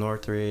valley,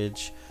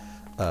 Northridge,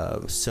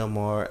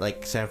 Sylmar,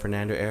 like San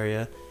Fernando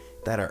area,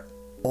 that are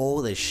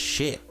old as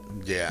shit.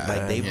 Yeah.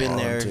 Like they've been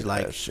there Haunted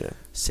like as shit.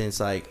 since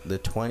like the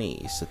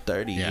 20s to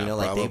 30s. Yeah, They've been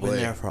probably.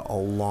 there for a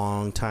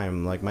long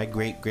time. Like my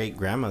great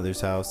grandmother's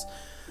house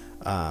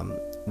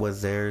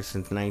was there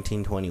since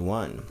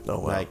 1921. Oh,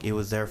 wow. Like it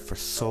was there for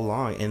so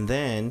long. And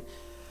then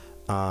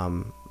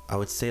I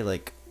would say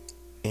like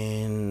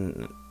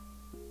in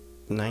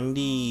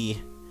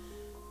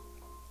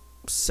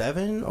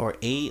 97 or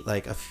 8,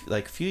 like a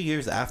few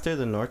years after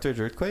the Northridge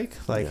earthquake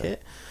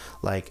hit,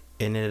 like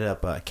it ended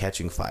up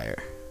catching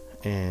fire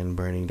and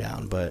burning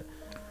down. But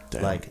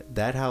Damn. like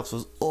that house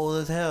was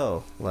old as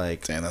hell.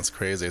 Like Damn, that's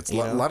crazy. It's a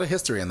You know? lot of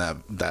history in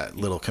that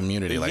little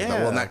community. Like,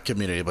 Yeah. well, not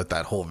community, but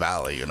that whole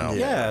valley.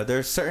 yeah,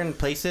 there's certain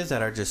places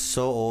that are just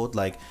so old.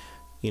 Like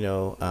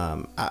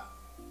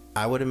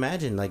I would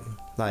imagine like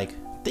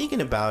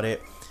thinking about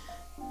it.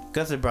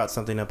 Gus had brought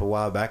something up a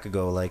while back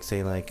ago, like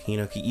saying like,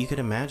 you could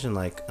imagine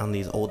like on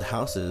these old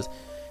houses,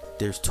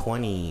 there's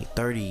 20,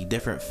 30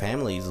 different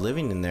families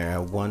living in there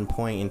at one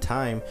point in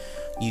time.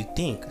 You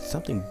think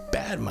something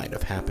bad might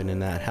have happened in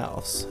that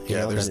house.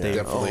 There's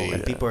definitely.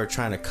 and people are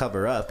trying to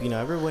cover up.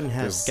 Everyone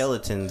has There's-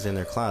 skeletons in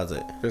their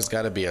closet. There's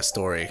got to be a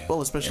story.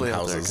 Well, especially in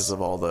out there houses. because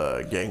of all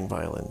the gang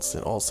violence,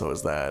 and also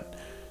is that.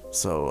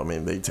 So I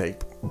mean, they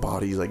take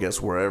bodies, I guess,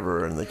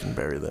 wherever, and they can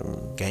bury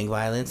them. Gang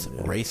violence,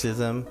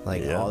 racism,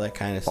 like Yeah. all that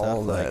kind of stuff.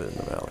 All like, that in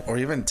the valley. Or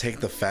even take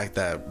the fact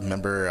that,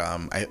 remember,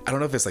 I don't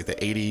know if it's like the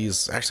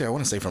 80s. Actually, I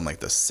want to say from like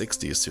the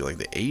 60s to like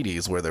the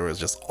 80s, where there was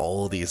just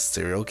all these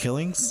serial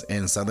killings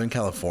in Southern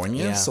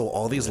California. Yeah. So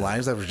all these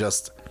lives that were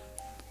just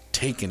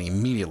taken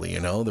immediately,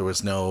 There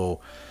was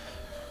no.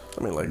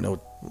 I mean, like,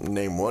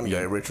 name one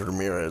guy, Richard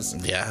Ramirez.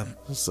 Yeah.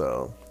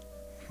 So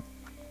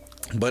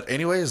But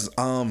anyways,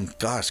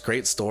 gosh,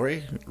 great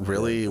story.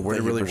 Really, Thank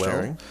worded you really for well.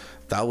 sharing.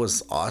 That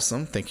was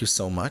awesome. Thank you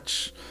so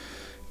much.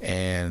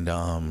 And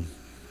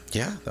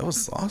yeah, that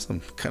was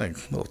awesome. Kind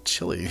of a little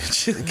chilly.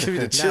 Give me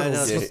the No,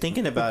 chills. just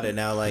thinking about it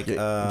now, like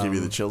give you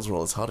the chills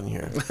while it's hot in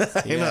here.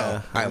 I know.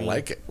 yeah, I mean-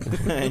 like it.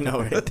 I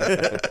know,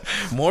 right?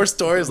 More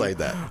stories like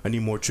that. I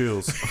need more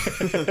chills.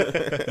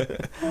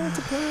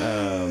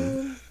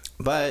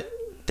 But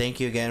thank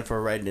you again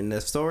for writing in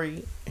this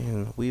story,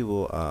 and we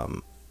will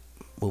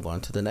move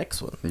on to the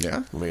next one.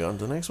 Yeah, Moving on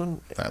to the next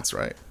one. that's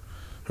right.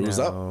 Who's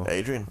Now, up?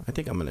 Adrian. I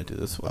think I'm gonna do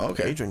this one.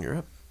 Okay, Adrian, you're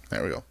up.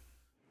 there we go.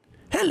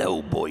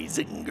 Hello, boys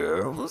and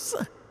girls.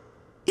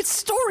 It's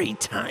story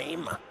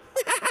time.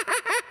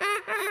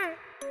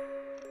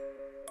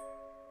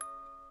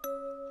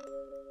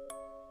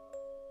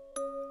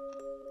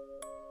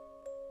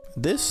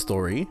 This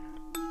story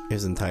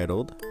is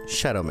entitled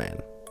Shadow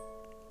Man.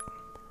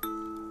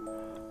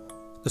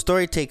 The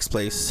story takes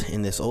place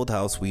in this old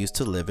house we used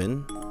to live in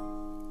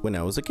when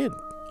I was a kid.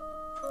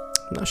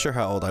 I'm not sure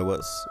how old I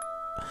was.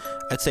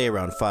 I'd say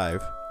around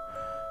 5.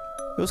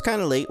 It was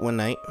kind of late one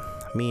night.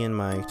 Me and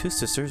my 2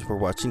 sisters were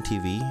watching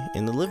TV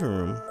in the living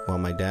room while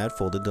my dad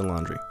folded the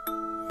laundry.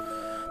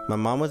 My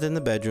mom was in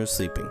the bedroom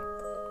sleeping.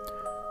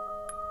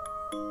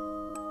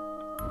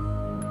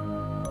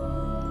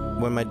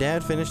 When my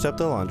dad finished up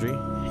the laundry,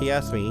 he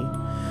asked me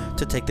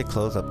to take the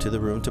clothes up to the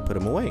room to put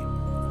them away.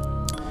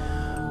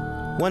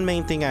 One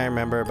main thing I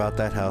remember about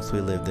that house we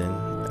lived in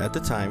at the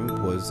time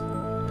was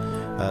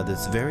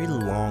this very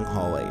long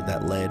hallway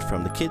that led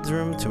from the kids'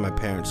 room to my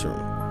parents' room.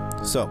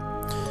 So,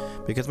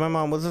 because my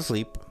mom was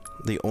asleep,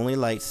 the only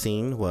light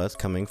seen was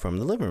coming from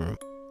the living room.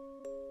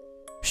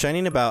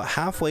 Shining about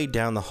halfway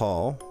down the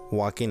hall,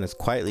 walking as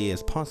quietly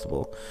as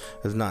possible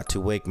as not to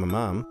wake my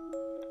mom,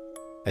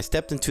 I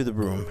stepped into the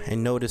room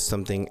and noticed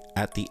something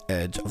at the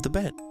edge of the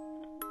bed.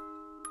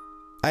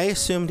 I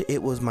assumed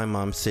it was my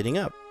mom sitting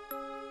up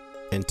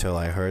until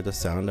I heard the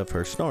sound of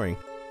her snoring.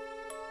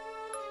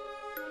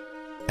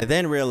 I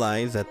then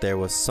realized that there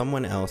was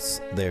someone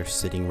else there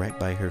sitting right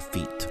by her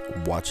feet,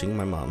 watching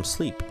my mom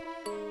sleep.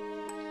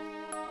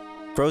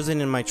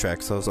 Frozen in my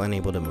tracks, I was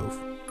unable to move.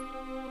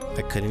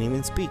 I couldn't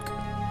even speak.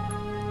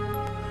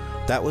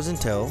 That was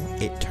until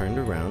it turned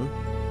around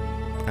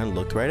and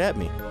looked right at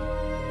me.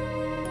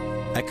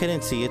 I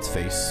couldn't see its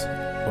face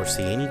or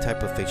see any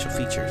type of facial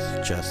features,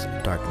 just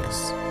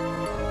darkness.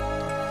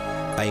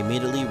 I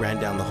immediately ran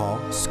down the hall,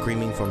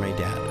 screaming for my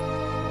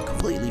dad,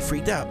 completely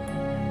freaked out.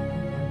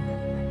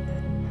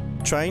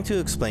 Trying to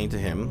explain to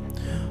him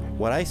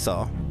what I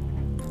saw,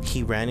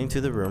 he ran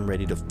into the room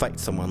ready to fight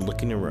someone,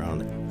 looking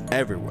around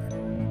everywhere.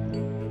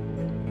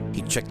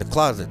 He checked the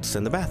closets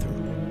and the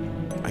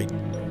bathroom. I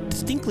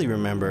distinctly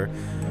remember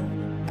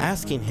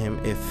asking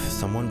him if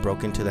someone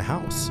broke into the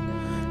house.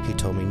 He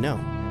told me no.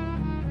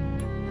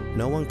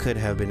 No one could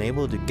have been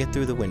able to get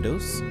through the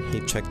windows. He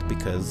checked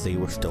because they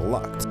were still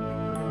locked.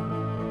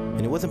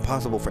 And it wasn't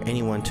possible for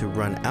anyone to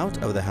run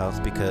out of the house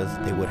because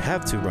they would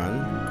have to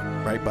run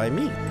right by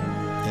me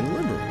in the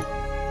living room.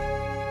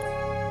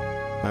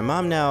 My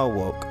mom now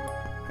awoke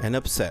and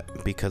upset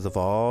because of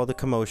all the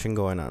commotion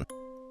going on.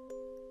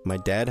 My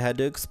dad had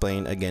to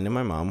explain again to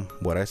my mom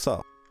what I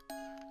saw.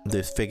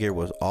 This figure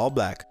was all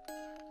black.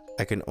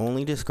 I can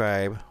only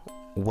describe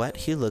what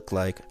he looked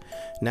like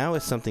now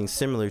as something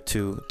similar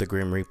to the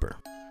Grim Reaper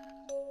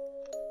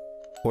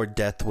or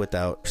Death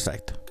Without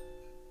Sight.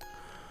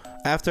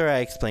 After I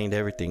explained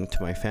everything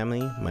to my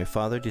family, my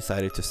father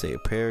decided to say a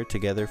prayer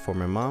together for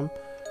my mom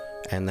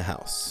and the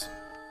house.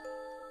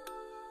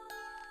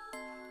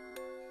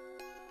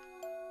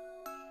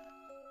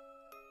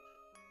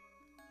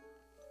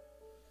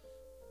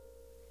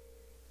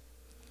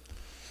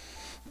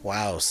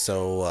 Wow,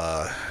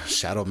 so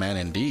Shadow Man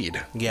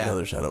indeed. Yeah.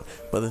 Another shadow.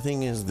 But the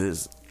thing is,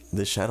 this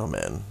shadow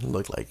man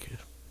looked like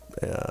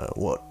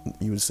what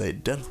you would say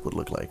death would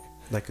look like.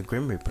 Like a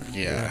Grim Reaper.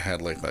 Yeah,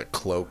 had like that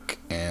cloak,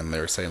 and they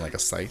were saying like a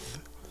scythe.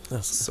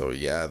 So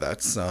yeah,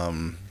 that's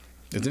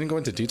it didn't go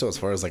into detail as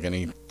far as like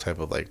any type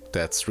of like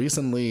deaths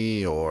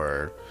recently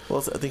or.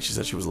 Well, I think she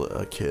said she was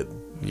a kid.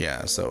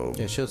 Yeah, so.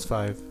 Yeah, she was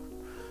 5.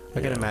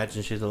 I can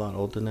imagine she's a lot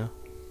older now.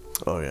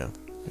 Oh yeah.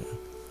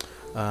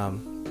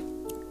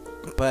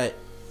 But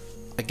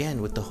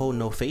again, with the whole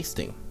no face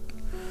thing.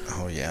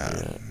 Oh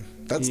yeah.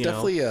 That's You know?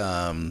 definitely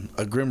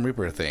a Grim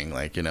Reaper thing.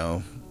 Like, you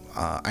know,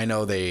 I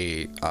know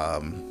they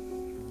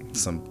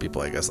some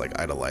people I guess like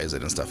idolize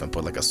it and stuff and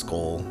put like a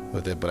skull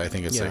with it, but I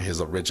think it's like his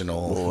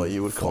original. Or what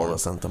you would call form. a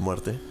Santa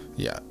Muerte.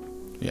 Yeah,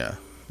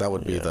 that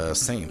would be the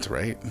saint,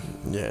 right?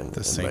 Yeah, The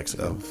in saint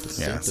Mexico. of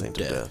Saint of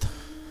death.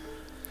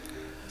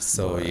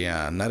 So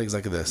yeah, not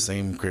exactly the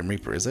same Grim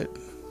Reaper, is it?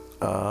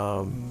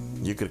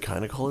 You could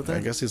kind of call it that. I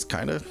guess he's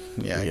kind of.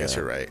 Yeah, I guess Yeah.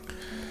 you're right.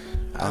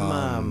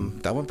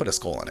 That one put a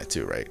skull on it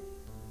too, right?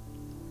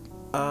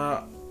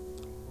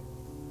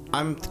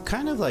 I'm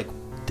kind of like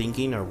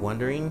thinking or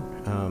wondering,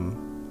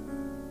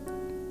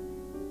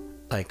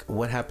 like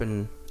what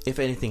happened, if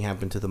anything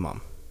happened to the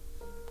mom,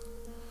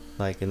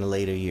 like in the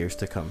later years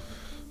to come.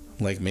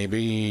 Like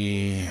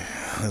maybe,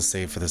 let's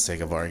say for the sake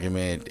of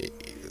argument,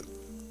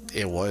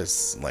 it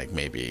was like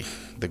maybe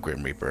the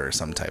Grim Reaper or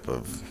some type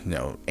of, you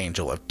know,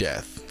 angel of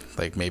death.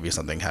 Like maybe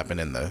something happened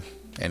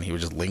and he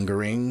was just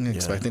lingering,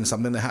 expecting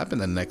something to happen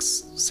the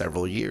next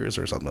several years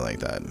or something like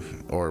that,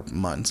 or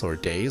months or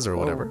days or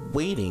whatever. Or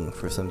waiting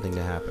for something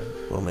to happen.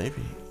 Well,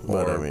 maybe.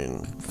 But Or I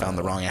mean, found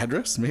the wrong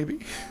address, maybe.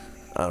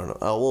 I don't know.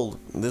 Well,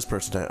 this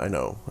person I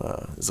know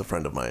is a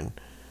friend of mine,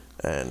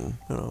 and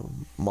you know,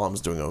 mom's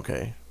doing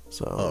okay.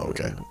 So.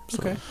 okay. So,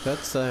 Okay,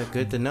 that's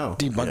good to know.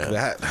 Debunk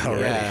that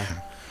already. Yeah,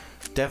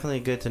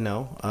 definitely good to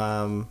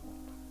know.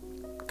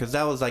 Because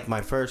that was like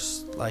my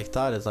first like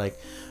thought is like,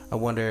 I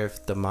wonder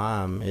if the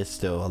mom is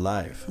still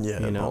alive. Yeah,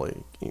 you know.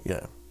 probably.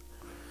 Yeah.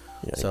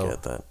 Yeah, So I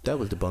get that. that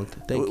was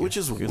debunked. Thank you. Which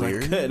is 'Cause I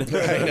weird. could.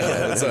 I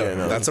know.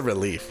 no. That's a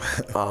relief.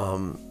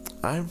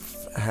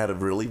 I've had a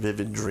really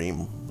vivid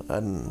dream,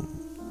 and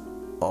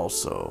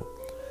also,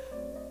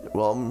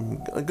 well,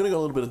 I'm gonna go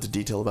a little bit into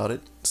detail about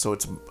it. So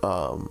it's,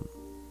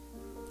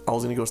 I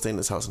was gonna go stay in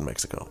this house in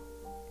Mexico,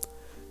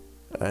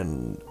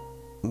 and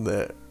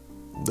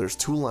there's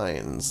 2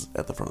 lions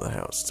at the front of the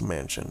house. It's a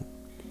mansion.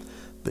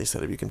 They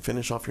said if you can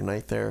finish off your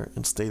night there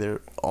and stay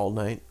there all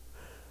night,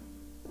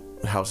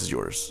 the house is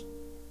yours.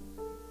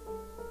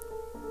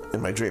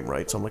 In my dream,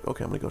 right? So I'm like,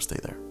 okay, I'm gonna go stay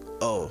there.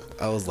 Oh,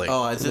 I was like,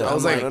 Oh, is it- I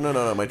was I'm like,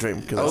 no, my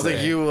dream. I was like,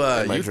 in you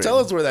my dream. tell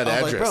us where that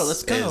I was address like, bro,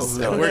 let's go. is,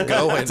 and we're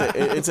going.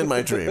 It's in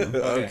my dream.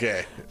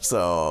 Okay.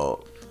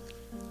 So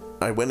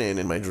I went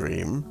in my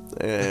dream,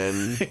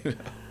 and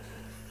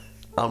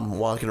I'm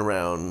walking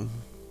around,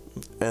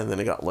 and then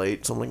it got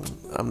late. So I'm like,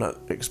 I'm not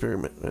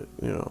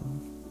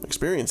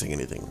experiencing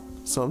anything.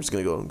 So I'm just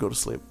gonna go to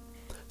sleep.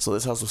 So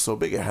this house was so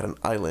big, it had an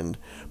island,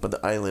 but the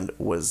island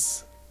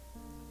was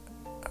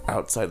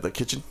outside the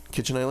kitchen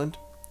island.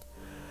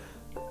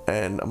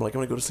 And I'm like, I'm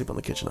gonna go to sleep on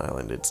the kitchen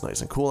island. It's nice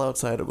and cool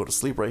outside. I'll go to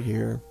sleep right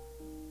here.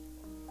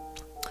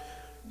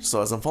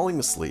 So as I'm falling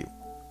asleep,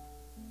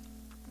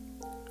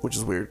 which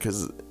is weird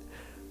because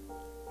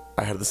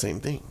I had the same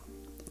thing.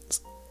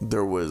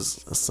 There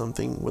was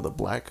something with a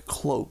black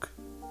cloak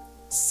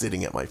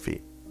sitting at my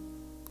feet.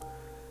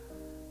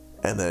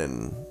 And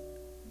then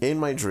in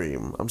my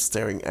dream, I'm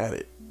staring at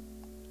it.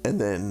 And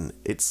then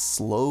it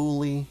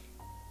slowly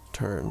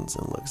turns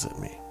and looks at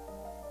me.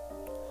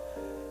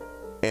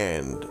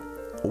 And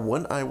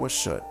one eye was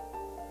shut.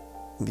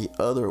 The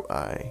other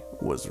eye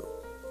was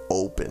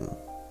open.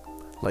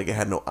 Like it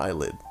had no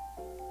eyelid.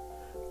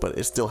 But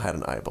it still had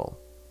an eyeball.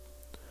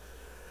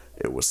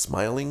 It was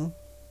smiling.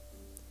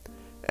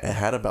 It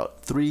had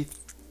about 3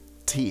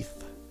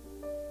 teeth.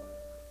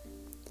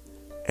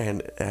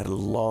 And it had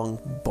long,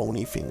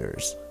 bony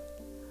fingers.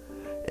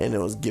 And it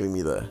was giving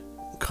me the,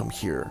 come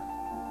here.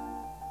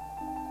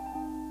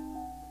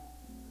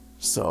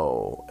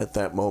 So at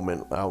that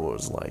moment, I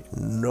was like,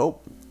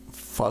 nope,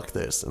 fuck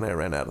this. And I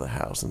ran out of the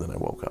house, and then I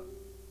woke up.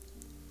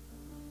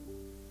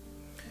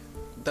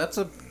 That's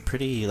a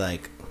pretty,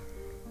 like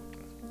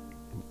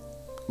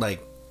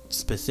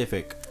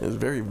specific. It was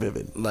very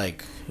vivid.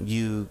 Like,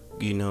 you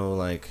know,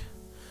 like,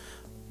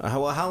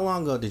 how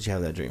long ago did you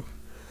have that dream?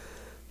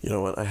 You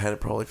know what? I had it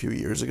probably a few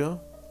years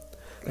ago.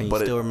 And you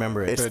But still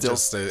remember it?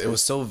 It's still, It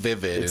was so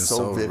vivid and it's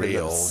so vivid that it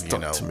real,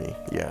 stuck to me.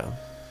 Yeah.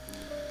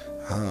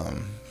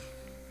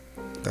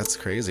 That's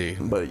crazy.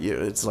 But yeah,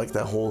 it's like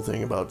that whole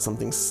thing about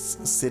something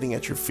sitting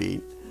at your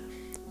feet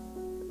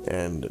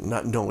and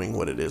not knowing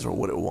what it is or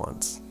what it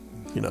wants.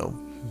 You know?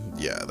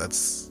 Yeah,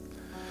 that's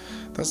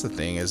the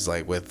thing, is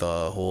like with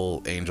the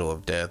whole Angel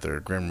of Death or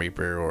Grim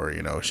Reaper or,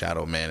 you know,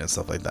 Shadow Man and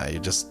stuff like that,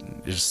 there's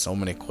just so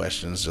many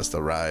questions just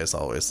arise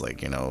always,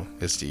 like, you know,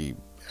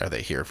 are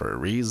they here for a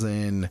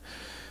reason?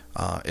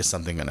 Is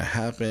something gonna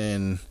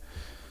happen?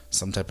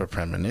 Some type of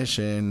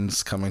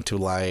premonitions coming to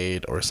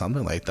light or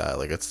something like that.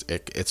 Like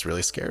it's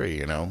really scary,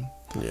 you know?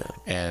 Yeah.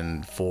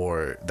 And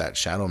for that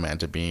Shadow Man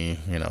to be,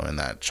 you know, in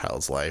that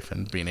child's life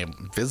and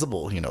being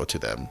visible, you know, to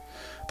them,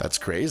 that's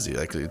crazy.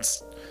 Like,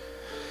 it's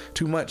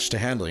too much to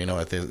handle, you know,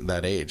 at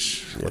that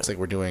age. Yeah. Looks like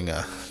we're doing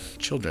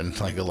children,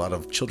 like a lot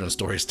of children's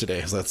stories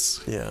today. So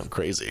that's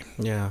crazy.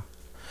 Yeah.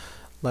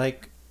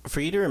 Like,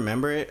 for you to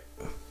remember it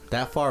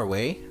that far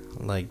away,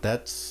 like,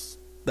 that's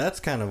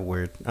kind of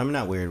weird. I mean,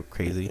 not weird,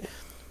 crazy.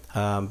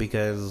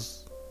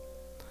 Because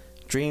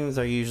dreams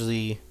are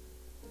usually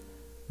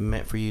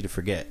meant for you to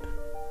forget.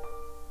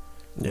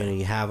 You know,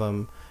 you have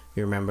them,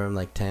 you remember them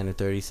like 10 or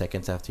 30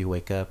 seconds after you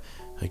wake up.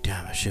 Like,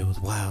 damn, that shit was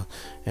wild.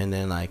 And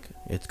then, like,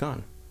 it's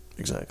gone.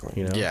 Exactly.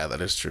 You know? Yeah,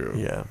 that is true.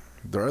 Yeah.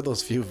 There are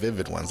those few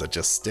vivid ones that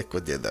just stick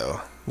with you, though.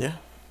 Yeah.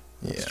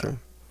 That's true.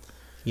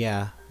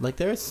 Yeah.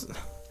 Like, I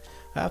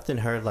often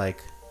heard,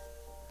 like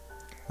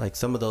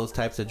some of those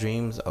types of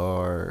dreams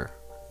are,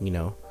 you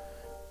know,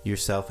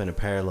 yourself in a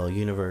parallel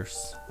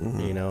universe,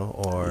 you know,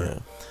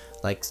 or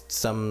like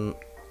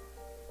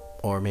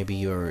or maybe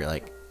you're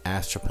like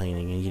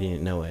astroplaning and you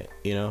didn't know it,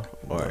 you know,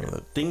 or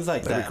things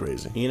like that. That'd be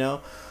crazy. You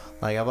know,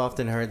 like I've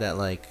often heard that,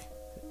 like,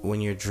 when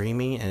you're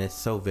dreaming and it's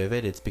so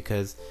vivid, it's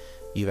because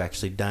you've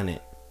actually done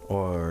it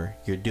or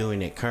you're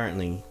doing it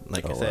currently,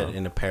 like I said,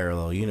 in a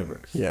parallel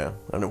universe. Yeah.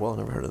 I've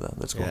never heard of that.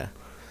 That's cool.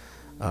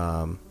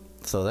 Yeah.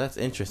 So that's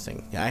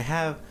interesting.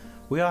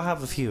 We all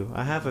have a few.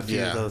 I have a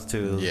few of those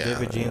too. Those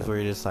vivid dreams where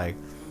you're just like,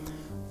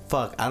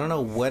 fuck, I don't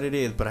know what it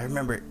is, but I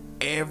remember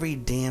every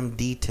damn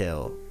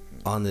detail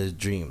on this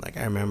dream. Like,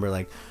 I remember,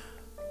 like,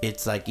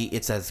 it's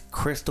as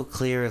crystal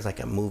clear as like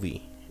a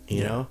movie,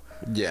 you know?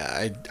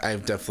 Yeah, I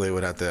definitely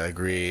would have to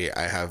agree.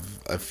 I have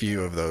a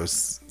few of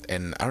those,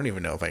 and I don't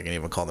even know if I can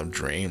even call them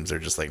dreams. They're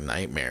just like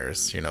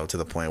nightmares, you know, to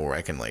the point where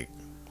I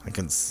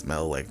can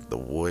smell like the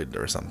wood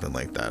or something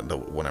like that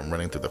when I'm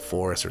running through the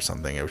forest or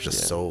something. It was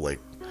just so like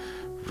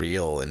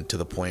real, and to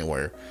the point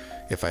where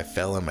if I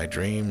fell in my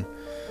dream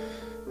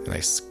and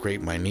I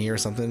scrape my knee or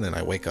something, and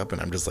I wake up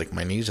and I'm just like,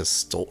 my knee's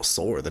just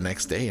sore the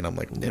next day, and I'm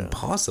like,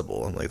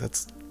 impossible. I'm like,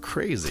 that's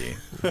crazy.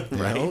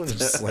 Right?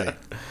 Just like,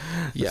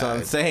 That's what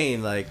I'm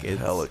saying. Like,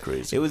 it's hella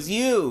crazy. It was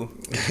you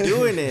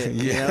doing it,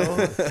 you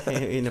know,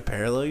 in a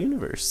parallel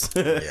universe.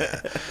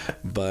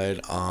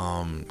 But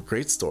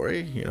great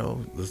story, you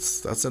know.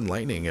 That's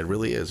enlightening. It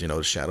really is, you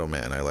know. Shadow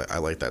Man, I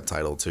like that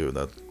title too.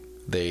 That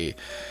they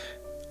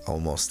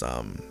almost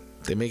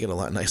they make it a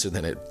lot nicer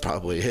than it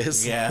probably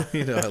is. Yeah.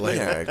 You know, I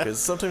like because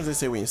sometimes they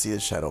say when you see the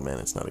Shadow Man,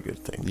 it's not a good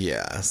thing.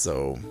 Yeah,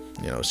 so,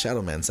 you know,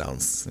 Shadow Man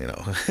sounds, you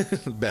know,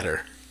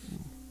 better.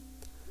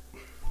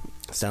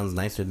 Sounds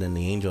nicer than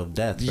the Angel of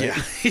Death, right?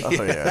 Yeah.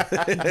 Oh yeah.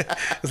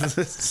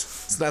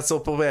 It's not so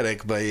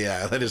poetic, but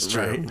yeah, that is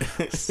true. Right.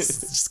 It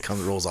just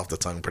rolls off the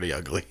tongue pretty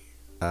ugly.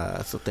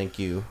 So thank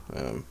you,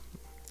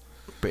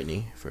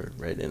 Brittany, for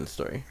writing the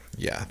story.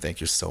 Yeah,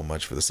 thank you so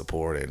much for the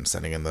support and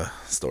sending in the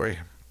story.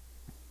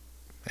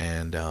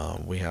 And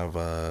we have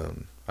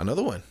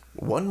another one.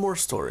 One more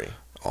story.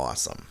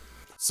 Awesome.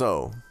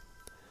 So,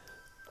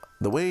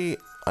 the way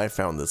I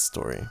found this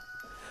story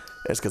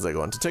is because I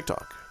go onto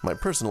TikTok, my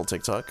personal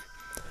TikTok,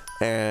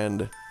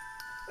 and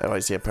if I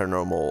see a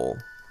paranormal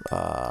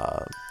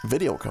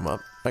video come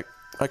up,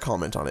 I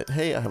comment on it.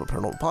 Hey, I have a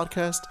paranormal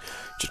podcast.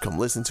 Just come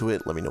listen to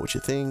it. Let me know what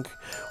you think.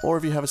 Or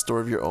if you have a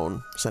story of your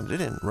own, send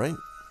it in, right?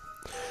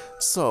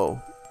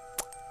 So,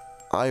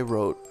 I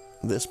wrote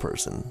this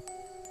person.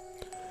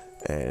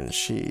 And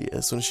she,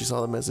 as soon as she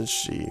saw the message,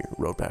 she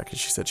wrote back and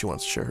she said she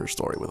wants to share her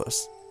story with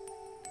us.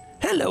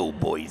 Hello,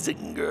 boys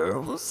and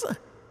girls.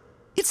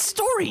 It's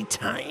story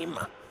time.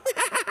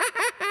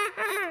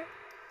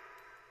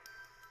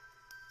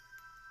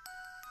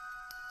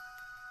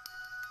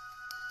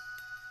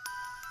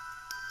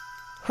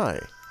 Hi.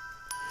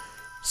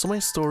 So my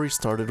story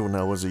started when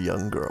I was a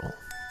young girl.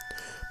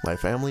 My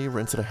family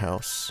rented a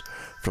house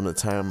from the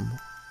time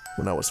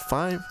when I was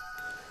 5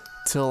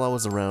 till I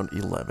was around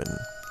 11.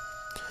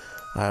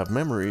 I have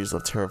memories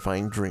of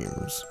terrifying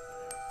dreams,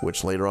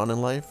 which later on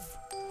in life,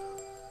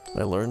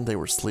 I learned they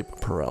were sleep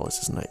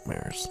paralysis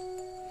nightmares.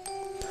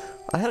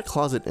 I had a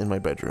closet in my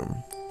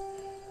bedroom.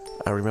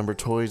 I remember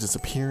toys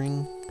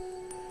disappearing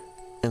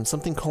and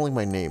something calling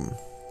my name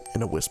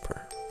in a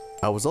whisper.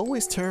 I was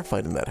always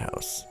terrified in that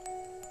house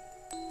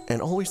and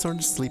always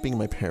started sleeping in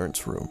my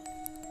parents' room.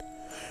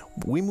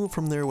 We moved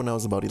from there when I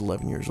was about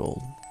 11 years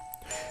old,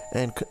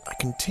 and I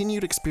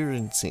continued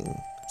experiencing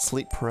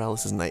sleep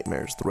paralysis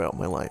nightmares throughout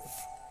my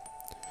life.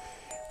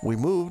 We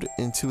moved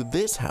into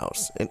this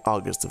house in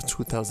August of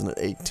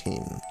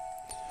 2018.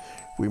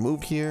 We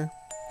moved here,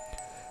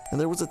 and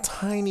there was a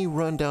tiny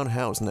rundown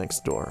house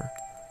next door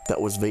that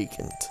was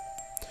vacant.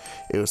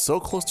 It was so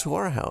close to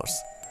our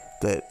house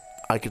that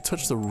I could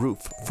touch the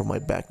roof from my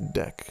back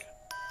deck.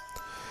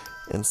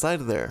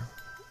 Inside there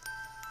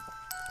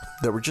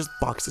were just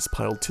boxes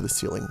piled to the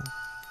ceiling.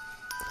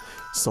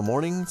 Some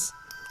mornings,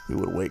 we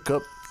would wake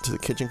up to the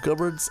kitchen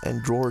cupboards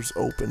and drawers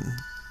open.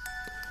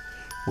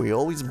 We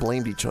always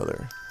blamed each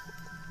other,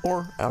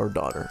 or our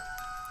daughter.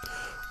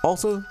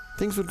 Also,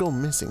 things would go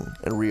missing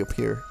and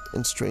reappear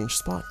in strange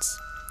spots.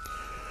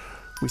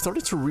 We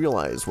started to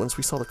realize once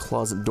we saw the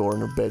closet door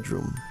in our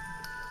bedroom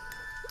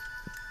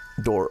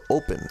door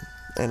open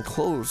and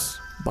close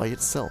by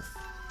itself.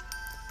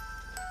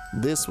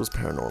 This was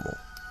paranormal.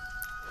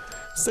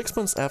 6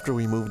 months after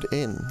we moved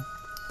in,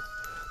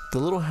 the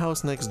little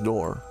house next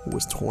door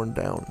was torn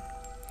down.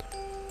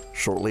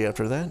 Shortly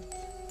after that,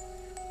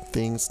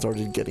 things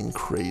started getting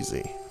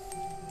crazy.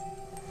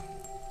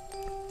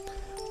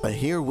 I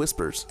hear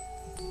whispers.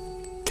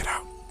 Get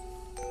out.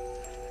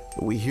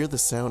 We hear the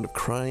sound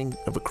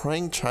of a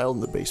crying child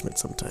in the basement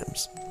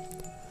sometimes.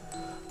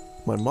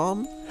 My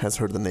mom has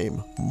heard the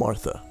name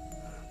Martha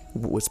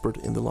whispered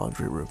in the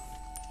laundry room.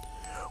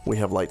 We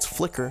have lights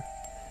flicker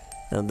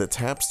and the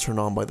taps turn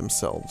on by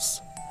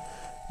themselves.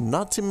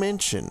 Not to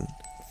mention,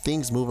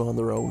 things move on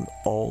their own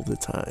all the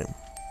time.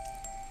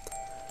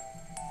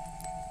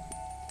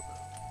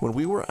 When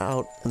we were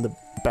out in the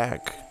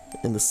back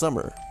in the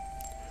summer,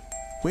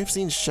 we have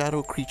seen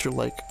shadow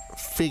creature-like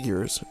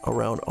figures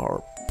around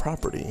our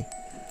property.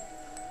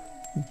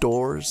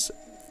 Doors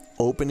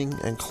opening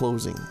and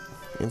closing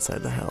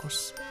inside the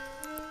house.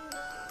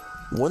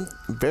 One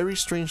very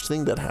strange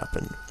thing that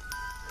happened.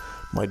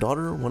 My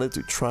daughter wanted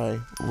to try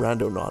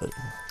randonauting.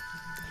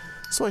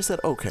 So I said,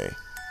 okay.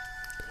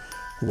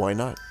 Why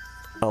not?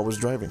 I was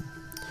driving.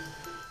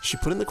 She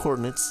put in the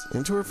coordinates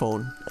into her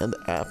phone and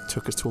the app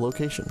took us to a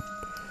location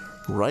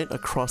right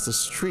across the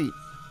street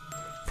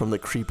from the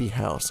creepy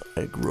house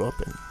I grew up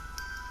in.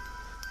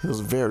 It was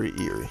very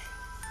eerie.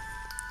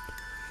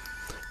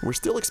 We're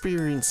still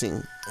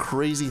experiencing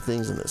crazy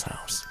things in this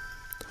house,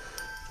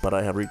 but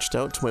I have reached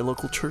out to my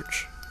local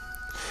church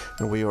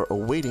and we are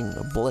awaiting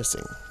a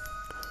blessing.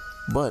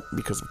 But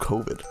because of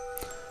COVID,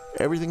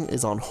 everything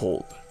is on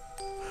hold.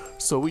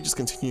 So we just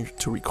continue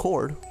to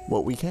record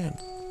what we can.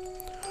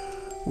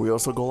 We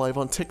also go live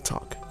on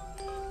TikTok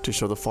to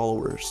show the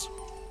followers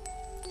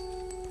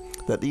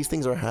that these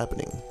things are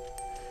happening.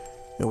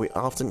 And we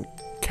often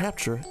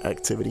capture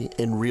activity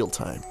in real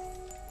time.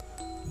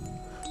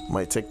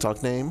 My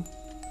TikTok name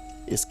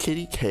is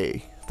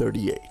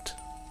KittyK38.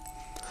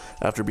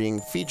 After being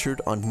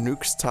featured on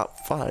Nuke's Top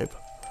 5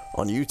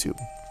 on YouTube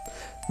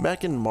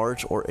back in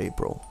March or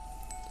April,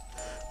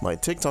 my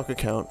TikTok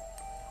account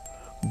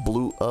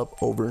blew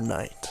up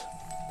overnight.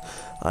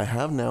 I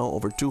have now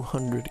over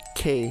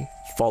 200k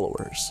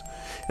followers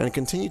and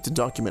continue to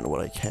document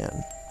what I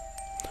can.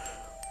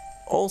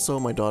 Also,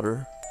 my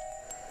daughter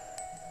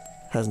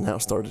has now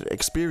started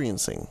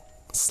experiencing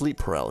sleep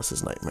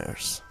paralysis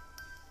nightmares.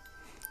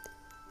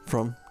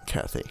 From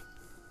Kathy.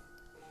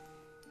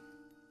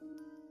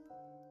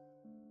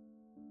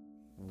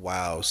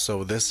 Wow,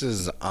 so this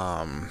is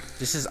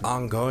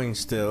ongoing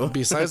still.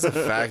 besides the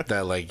fact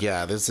that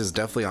this is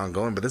definitely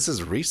ongoing, but this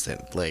is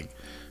recent. Like,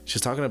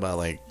 she's talking about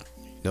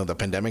the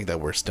pandemic that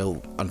we're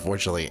still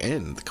unfortunately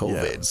in,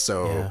 COVID. Yeah.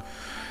 So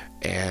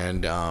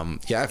and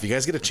if you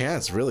guys get a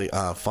chance, really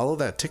follow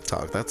that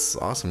TikTok. That's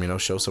awesome.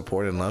 Show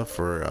support and love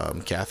for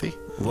Kathy.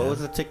 What was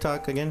the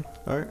TikTok again,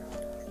 Art?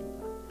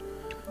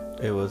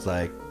 It was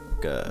like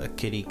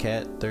Kitty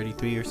Cat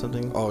 33 or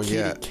something. Oh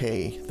yeah.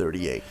 Kitty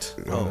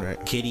K38. Oh,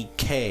 right. Kitty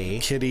K.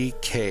 Kitty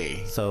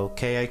K. So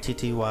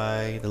Kitty,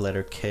 the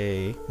letter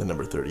K, The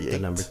number 38. the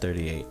number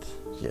 38.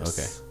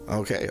 Yes.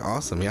 Okay,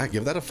 awesome. Yeah,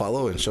 give that a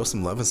follow and show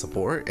some love and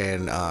support.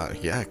 And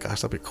yeah,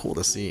 gosh, that'd be cool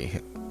to see.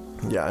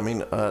 Yeah, I mean,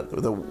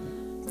 the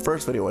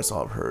first video I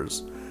saw of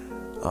hers,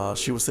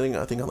 she was sitting,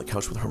 I think, on the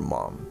couch with her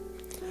mom.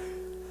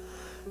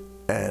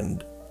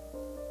 And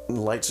the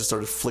lights just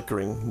started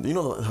flickering. You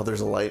know how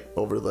there's a light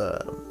over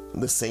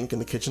the sink in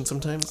the kitchen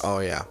sometimes? Oh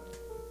yeah.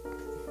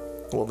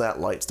 Well, that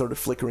light started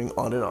flickering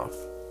on and off.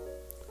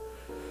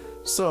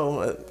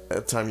 So, at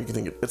the time, you can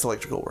think it's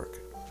electrical work.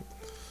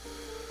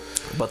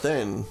 But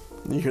then,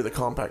 you hear the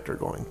compactor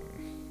going.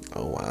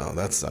 Oh wow,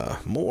 that's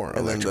more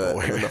And then, electrical.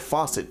 and then the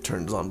faucet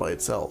turns on by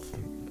itself.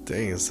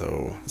 Dang,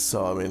 so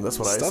So, I mean, that's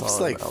what I saw. stuff's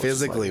like I was just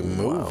physically like,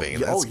 wow. moving.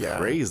 Yeah, That's oh, yeah.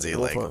 crazy.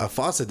 Well, Like a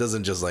faucet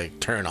doesn't just like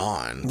turn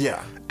on.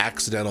 Yeah.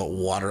 Accidental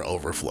water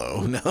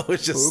overflow. No,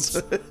 it's just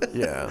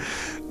Yeah.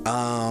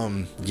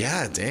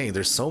 yeah, dang.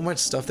 There's so much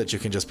stuff that you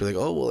can just be like,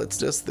 oh well, it's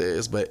just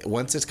this. But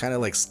once it's kind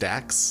of like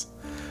stacks,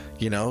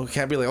 you know,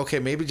 can't be like, okay,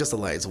 maybe just the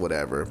lights,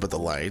 whatever. But the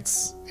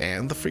lights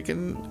and the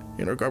freaking,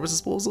 you know, garbage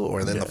disposal,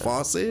 or then the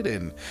faucet,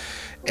 and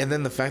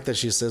then the fact that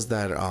she says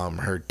that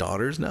her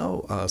daughter's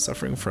now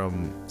suffering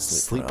from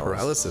sleep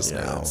paralysis Yeah,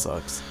 now. that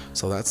sucks.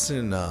 So that's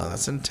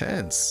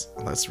intense.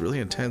 That's really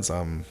intense.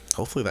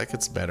 Hopefully that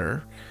gets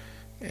better.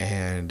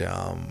 And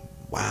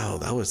wow,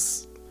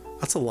 that's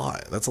a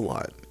lot. That's a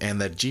lot. And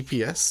that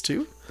GPS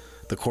too,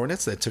 the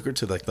coordinates that took her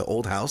to like the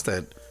old house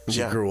that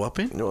she grew up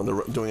in. You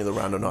know, doing the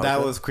round and on.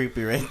 That was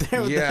creepy right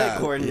there with Yeah, that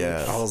coordinate.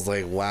 yeah. I was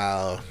like,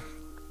 wow.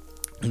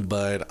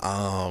 But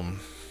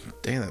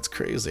dang, that's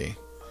crazy.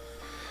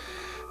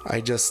 I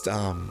just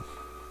oh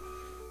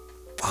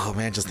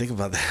man, just think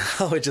about that.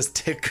 How it just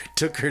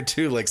took her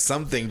to like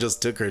something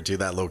just took her to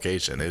that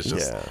location. It's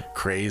just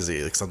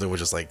crazy. Like something was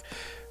just like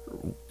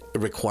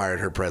required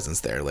her presence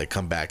there, like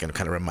come back and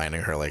kind of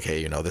reminding her like, hey,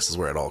 you know, this is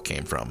where it all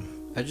came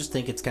from. I just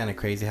think it's kind of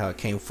crazy how it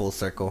came full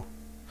circle.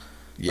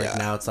 Yeah. Like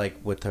now it's like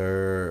with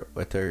her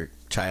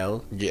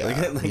child. Yeah.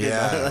 That's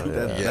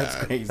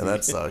Yeah. crazy. And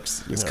that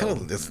sucks. It's kind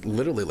of, it's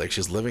literally like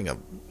she's living a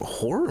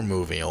horror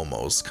movie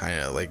almost, kind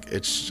of like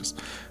it's just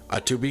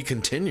to be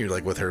continued,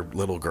 like with her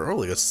little girl.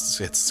 Like it's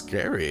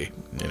scary,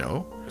 you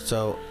know.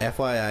 So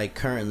FYI,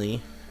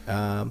 currently,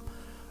 I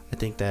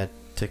think that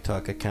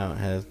TikTok account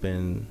has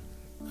been.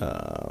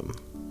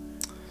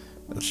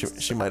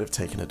 She might have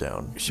taken it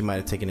down. She might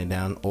have taken it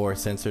down or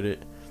censored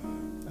it,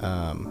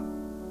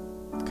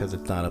 because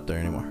it's not up there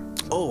anymore.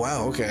 Oh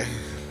wow, okay.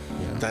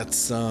 Yeah.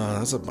 That's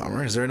a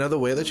bummer. Is there another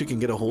way that you can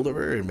get a hold of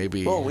her and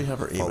maybe? Well, we have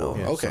her email.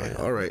 Yeah, Okay, so,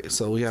 yeah. all right.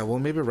 So yeah, well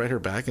maybe write her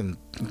back and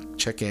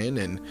check in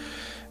and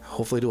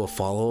hopefully do a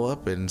follow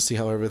up and see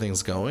how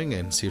everything's going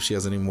and see if she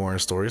has any more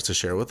stories to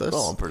share with us.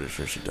 Oh, I'm pretty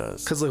sure she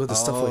does. Because like with the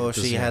stuff like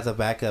this, she has a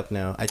backup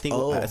now. I think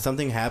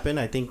something happened.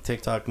 I think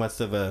TikTok must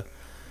have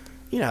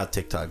you know how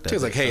TikTok does.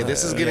 She's like, hey,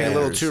 this is getting a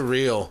little too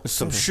real.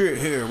 Some shit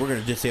here. We're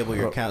gonna disable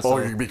your account. Oh,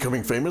 So- you're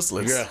becoming famous?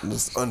 Let's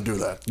just undo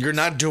that. You're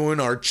not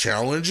doing our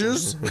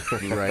challenges.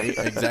 right?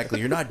 Exactly.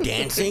 You're not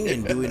dancing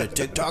and doing a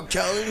TikTok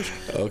challenge.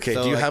 Okay,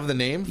 So, do you like, have the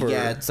name? For...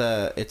 Yeah,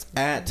 it's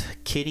at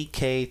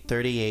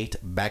KittyK38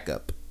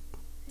 backup.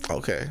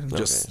 Okay,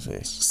 just see.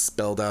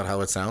 spelled out how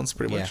it sounds,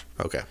 pretty much.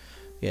 Okay.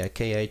 Yeah,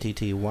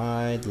 KITTY,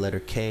 the letter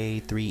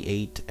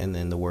K38, and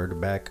then the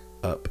word back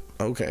up.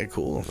 Okay,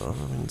 cool.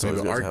 It's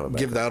always good to have it back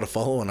Give that a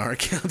follow on our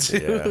account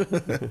too.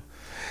 Yeah.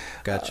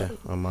 Gotcha.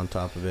 I'm on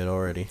top of it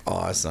already.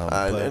 Awesome.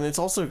 And it's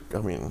also, I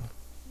mean,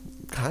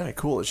 kind of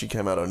cool that she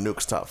came out on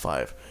Nuke's Top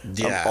 5.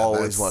 Yeah, I'm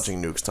always that's- watching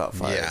Nuke's Top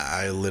 5. yeah,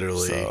 I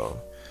literally. So,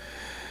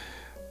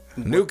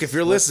 Nuke, if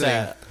you're What's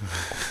listening.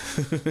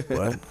 that?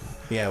 what?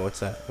 Yeah, what's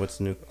that? What's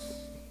Nuke?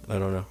 I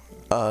don't know.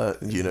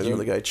 You know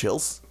the guy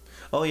Chills?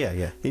 Oh,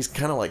 yeah. He's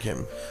kind of like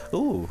him.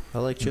 Ooh, I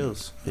like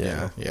Chills.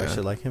 Yeah, I yeah.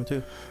 should like him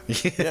too.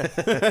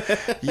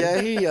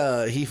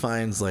 Yeah, he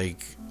finds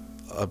like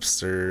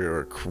absurd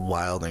or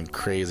wild and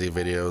crazy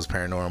videos,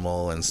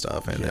 paranormal and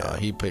stuff, and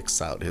he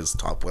picks out his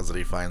top ones that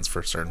he finds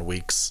for certain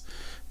weeks.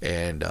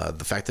 And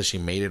the fact that she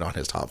made it on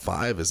his top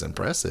 5 is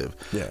impressive.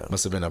 Yeah.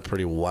 Must have been a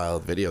pretty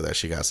wild video that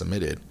she got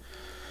submitted,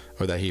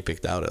 or that he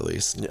picked out at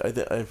least. Yeah,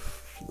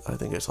 I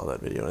think I saw that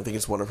video. I think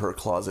it's one of her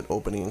closet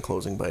opening and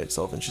closing by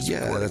itself, and she's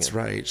Yeah, recording that's it.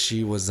 right.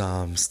 She was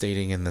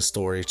stating in the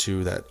story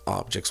too that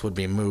objects would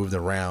be moved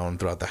around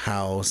throughout the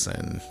house,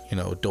 and you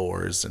know,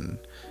 doors and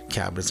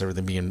cabinets,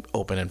 everything being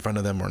open in front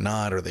of them or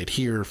not, or they'd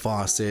hear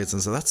faucets,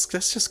 and so that's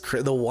just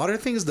the water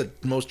thing is the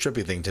most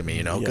trippy thing to me,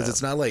 you know, because Yeah.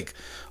 it's not like,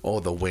 oh,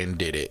 the wind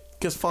did it.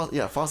 Because faucet,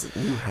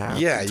 you have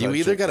Yeah, to you touch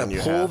either it, gotta and you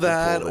pull have to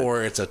that, pull it.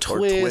 or it's a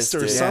twist or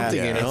twist it. something,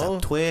 Yeah, you yeah. know.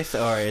 It's a twist,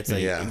 or it's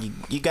like Yeah.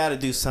 you got to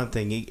do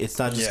something. It's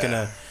not just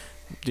Yeah.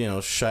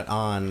 gonna, shut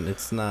on.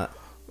 It's not.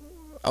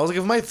 I was like,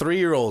 if my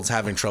 3-year-old's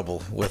having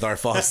trouble with our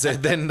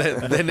faucet, then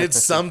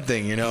it's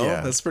something, you know.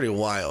 Yeah. That's pretty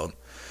wild.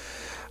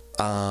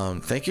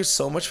 Thank you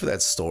so much for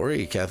that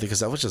story, Kathy, because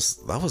that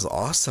was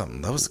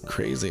awesome. That was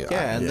crazy.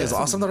 Yeah, and is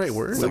awesome the right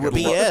word? Like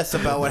BS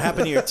about what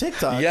happened to your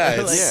TikTok. Yeah,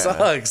 it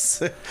Like,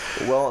 sucks.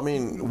 Well, I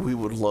mean, we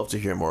would love to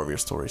hear more of your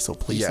stories, so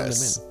please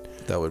Yes, send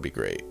them that would be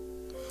great. in.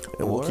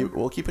 And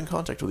we'll keep in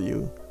contact with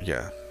you.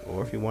 Yeah.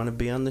 Or if you want to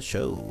be on the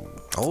show.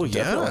 Oh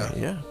yeah.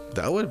 Definitely, yeah.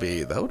 That would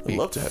be We'd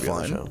love to have you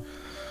on the show.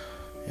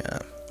 Yeah.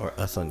 Or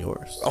us on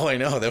yours. Oh, I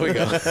know. There we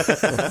go. Go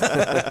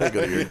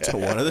to your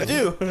One of the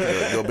two.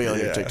 Go be on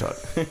your TikTok.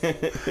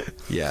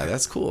 Yeah,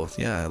 that's cool.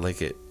 Yeah, I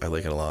like it. I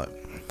like it a lot.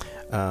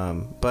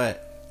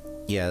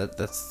 But yeah,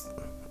 that's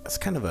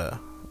kind of a.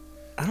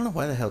 I don't know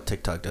why the hell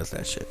TikTok does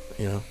that shit.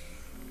 You know,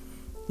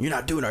 you're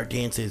not doing our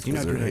dances. You're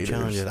not They're doing our haters.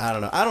 challenges. I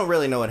don't know. I don't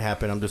really know what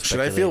happened. I'm just. Should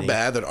I feel speculating.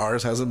 bad that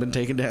ours hasn't been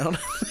taken down?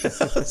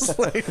 It's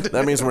like-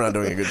 That means we're not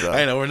doing a good job.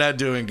 I know we're not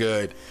doing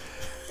good.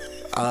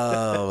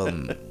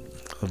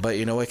 But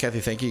you know what, Kathy?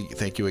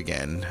 Thank you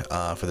again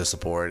for the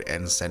support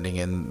and sending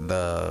in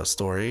the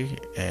story.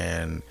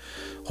 And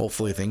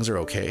hopefully things are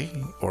okay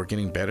or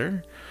getting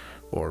better,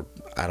 or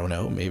I don't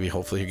know. Maybe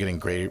hopefully you're getting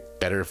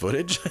better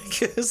footage. I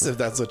guess if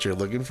that's what you're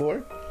looking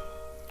for.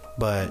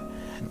 But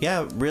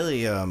yeah,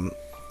 really,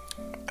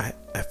 I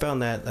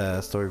found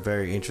that story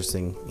very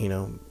interesting. You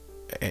know,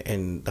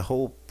 and the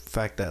whole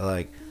fact that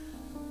like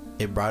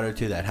it brought her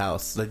to that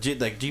house, like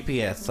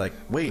GPS. Like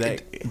Wait,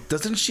 that,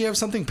 doesn't she have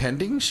something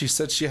pending? She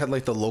said she had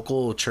like the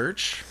local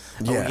church.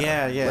 oh,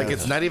 yeah. Like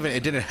it's not even.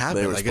 It didn't happen.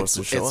 They were Like supposed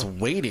to show it's up.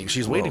 waiting.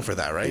 She's waiting for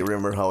that, right? You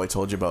remember how I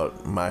told you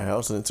about my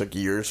house and it took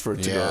years for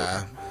it to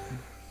Yeah.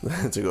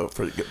 go to go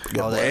for get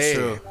Oh, blessed. Hey,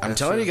 true. I'm That's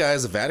telling true. you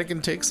guys, the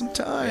Vatican takes some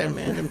time.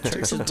 man, them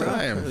takes some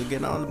time.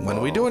 Getting on the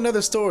When we ball. do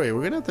another story,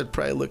 we're gonna have to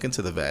probably look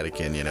into the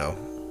Vatican. You know.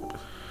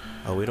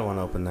 Oh, we don't want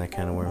to open that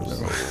can of worms.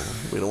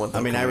 We don't want I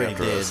them mean, I coming already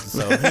after did. us.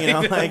 So you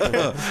know, like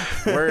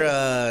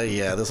We're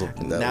yeah. This will.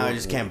 now I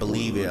just can't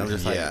believe it. I'm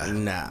just like, Yeah.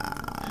 nah.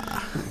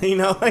 You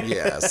know, like,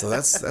 Yeah, so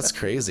that's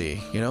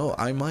crazy. You know,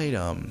 I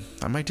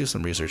might do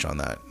some research on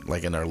that,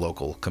 like in our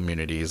local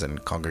communities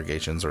and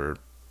congregations, or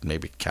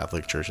maybe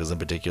Catholic churches in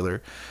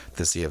particular,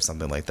 to see if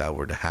something like that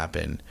were to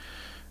happen.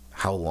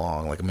 How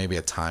long? Like maybe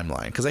a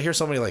timeline? Because I hear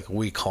so many like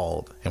we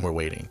called and we're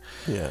waiting.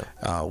 Yeah.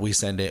 We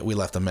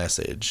left a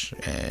message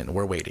and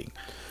we're waiting.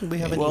 we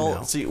have an Well,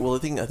 email.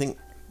 see, I think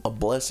a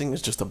blessing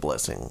is just a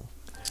blessing.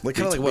 Like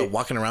kind of like what,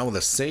 walking around with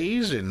a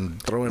sage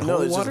and throwing No,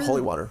 holy it's water. just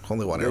holy water.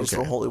 Holy water. They just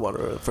Okay. throw holy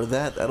water. For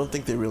that, I don't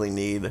think they really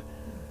need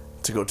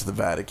to go to the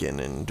Vatican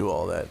and do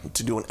all that.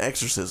 To do an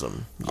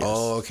exorcism. Yes.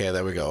 Oh, okay.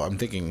 There we go. I'm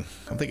thinking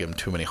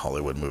too many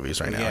Hollywood movies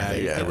right now. yeah,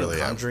 I you're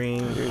really am. Conjuring.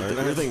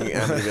 You're thinking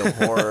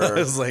Amityville Horror.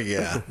 It's like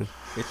yeah.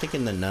 You're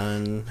thinking The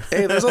Nun.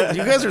 Hey, you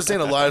guys are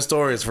saying a lot of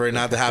stories for it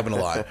not to happen a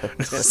lot.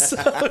 So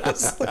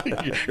it's like,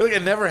 you're like,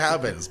 it never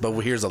happens, but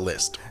here's a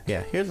list.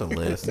 Yeah, here's a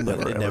list,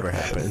 but it never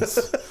happens.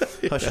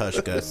 Hush, hush,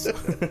 Gus.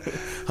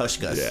 Hush,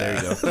 Gus. There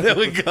you go. There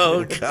we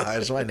go.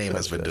 Gosh, my name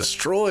has been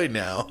destroyed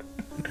now.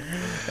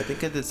 I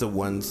think it's a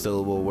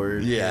one-syllable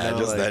word. Yeah, you know,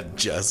 just like- that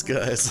just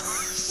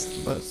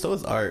guys. But so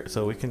is art,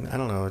 so we can. I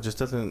don't know. It just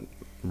doesn't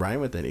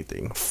rime with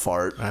anything.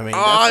 Fart. I mean, Oh,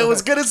 that's- I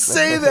was gonna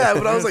say that,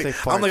 but I was I was like, gonna say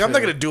I'm fart, not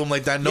too. gonna do him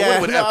like that. No Yeah,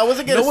 one would. no, I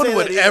wasn't gonna no one say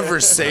would that either. ever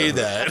say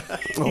that.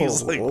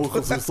 He's like,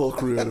 uncles are so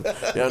creative.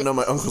 Yeah, no,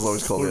 my uncles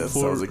always called me that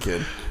since I was a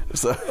kid.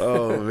 So,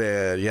 oh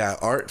man, yeah,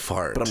 art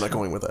fart. but I'm not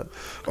going with that.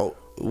 Oh,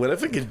 what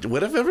if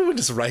everyone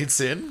just writes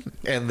in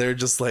and they're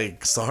just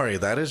like, sorry,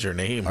 that is your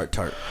name, Art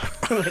tart.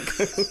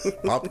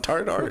 Pop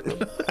Tart Art,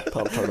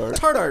 Pop Tart art.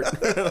 Tart art.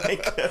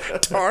 Like,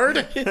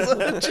 Tart.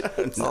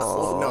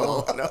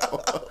 Oh, no.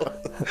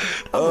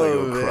 I'm gonna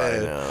go cry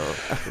now.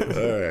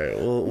 All right,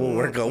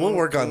 we'll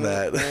work on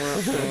that.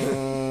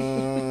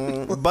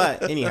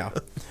 But anyhow,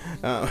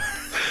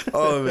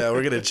 Oh man,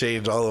 we're gonna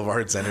change all of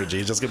Art's energy.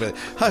 It's just gonna be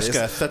hush, this,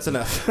 Gus. That's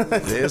enough.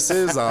 this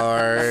is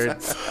Art.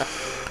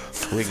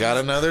 We got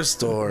another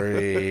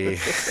story.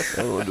 I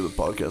don't want to do the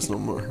podcast no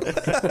more.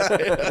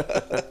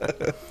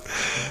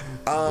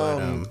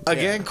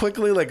 Again,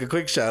 quickly, like a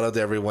quick shout out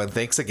to everyone.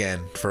 Thanks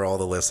again for all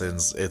the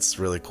listens. It's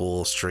really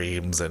cool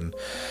streams, and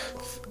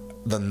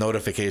the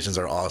notifications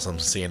are awesome.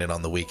 Seeing it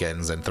on the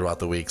weekends and throughout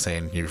the week,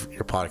 saying your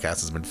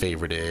podcast has been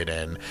favorited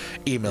and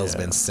emails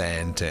been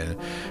sent, and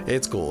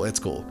it's cool. It's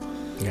cool.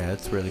 Yeah,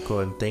 it's really cool.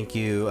 And thank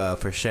you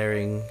for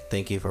sharing.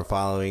 Thank you for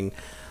following.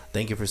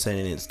 Thank you for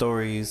sending in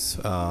stories.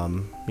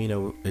 You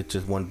know, it's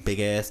just one big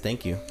ass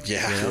thank you.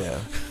 Yeah, Yeah.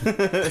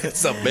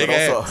 it's a big But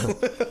ass. also,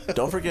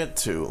 don't forget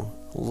to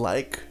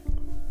like,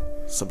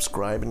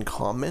 subscribe, and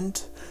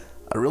comment.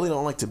 I really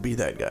don't like to be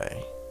that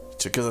guy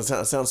because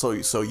it sounds so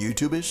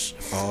YouTube-ish,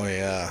 Oh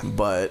yeah.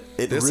 but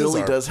it This is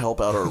really our- does help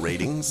out our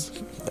ratings,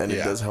 and it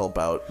Yeah. does help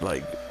out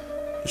like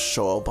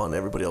show up on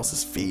everybody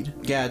else's feed.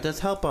 Yeah, it does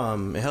help.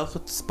 It helps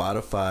with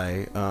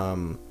Spotify.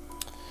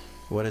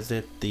 What is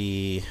it?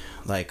 The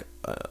like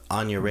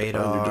on your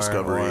radar, On your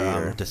Discovery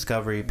or, or-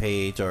 Discovery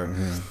page, or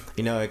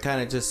you know, it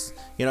kind of just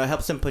it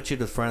helps them put you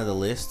to the front of the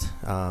list.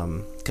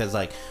 Because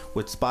like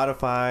with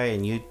Spotify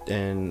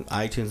and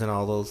iTunes and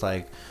all those,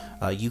 like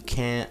you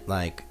can't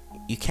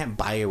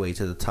buy your way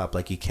to the top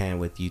like you can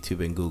with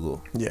YouTube and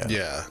Google. Yeah.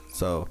 Yeah.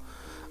 So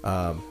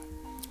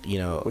You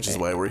know, Which is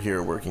why we're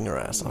here working our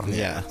ass off.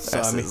 yeah.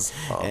 So I mean, S's.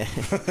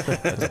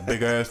 that's a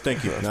big ass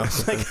thank you. No,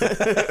 it's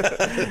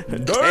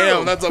like,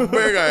 Damn, that's a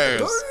big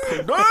ass.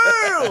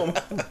 Damn!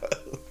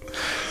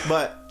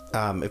 but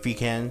if you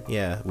can,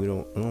 yeah, we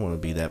don't want to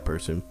be that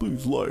person.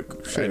 Please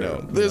like, share. I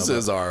know. This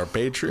is our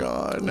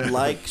Patreon.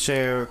 Like,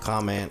 share,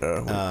 comment.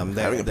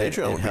 Having a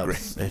Patreon would be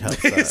helps. It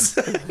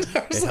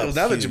helps. So helps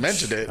now that you huge.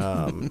 mentioned it.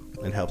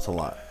 It helps a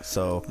lot.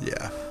 So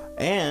Yeah.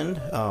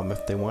 and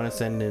if they want to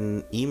send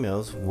in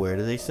emails, where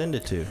do they send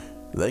it to?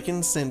 They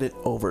can send it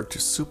over to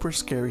Super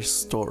Scary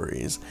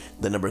Stories,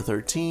 the number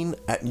 13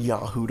 at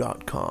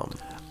yahoo.com.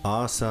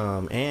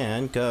 Awesome.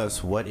 And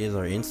Gus, what is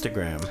our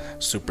Instagram?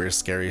 Super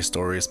Scary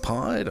Stories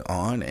Pod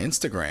on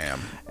Instagram.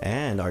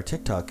 And our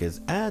TikTok is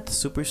at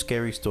Super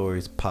Scary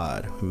Stories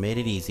Pod. We made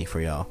it easy for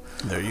y'all.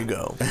 There you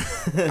go.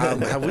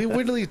 Have we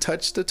really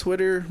touched the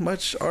Twitter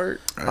much,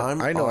 Art?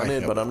 I'm I know on I it,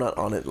 have. but I'm not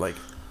on it like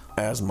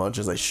as much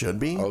as I should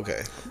be.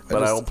 Okay. But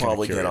I'm I'll just kinda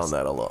probably get curious. on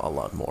that a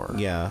lot more.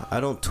 Yeah, I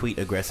don't tweet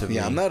aggressively.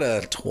 Yeah, I'm not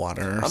a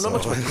twatter. I'm not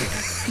much of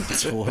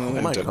a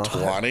Oh my God.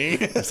 twatty.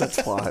 That's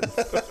twat.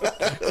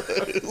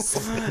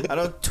 I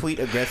don't tweet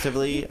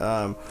aggressively.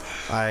 I'm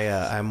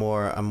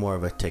more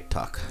of a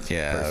TikTok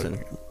Yeah.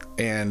 person.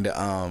 And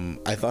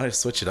I thought I'd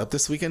switch it up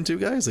this weekend too,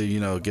 guys. So,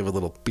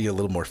 be a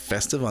little more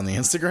festive on the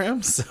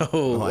Instagram. So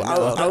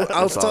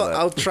I saw that.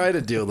 I'll try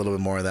to do a little bit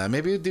more of that.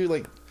 Maybe do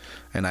like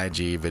an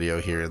IG video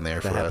here and there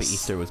The for Happy us.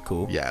 Easter was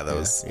cool. Yeah, that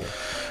was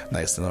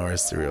nice to know our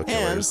serial And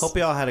killers. hope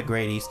y'all had a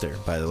great Easter,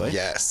 by the way.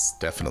 Yes,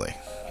 definitely.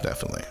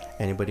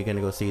 Anybody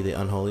gonna go see The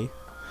Unholy?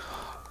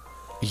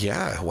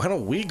 Yeah, why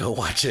don't we go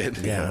watch it?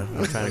 Yeah,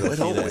 I'm trying to go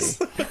see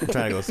that. I'm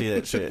trying to go see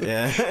that shit.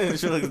 Yeah, it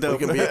sure looks dope.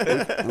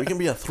 We can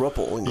be a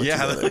throuple and go Yeah,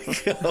 together. there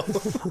we go.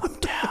 I'm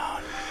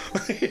down.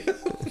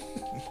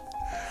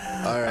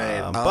 All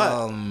right.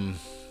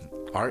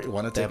 But Art, you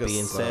want to take that us?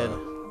 being said,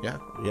 yeah,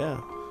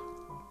 yeah,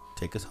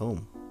 take us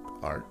home.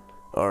 Art.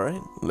 All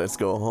right, let's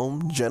go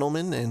home,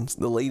 gentlemen, and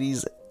the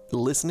ladies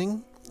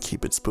listening.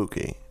 Keep it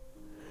spooky.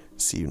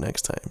 See you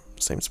next time.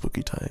 Same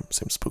spooky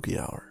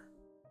hour.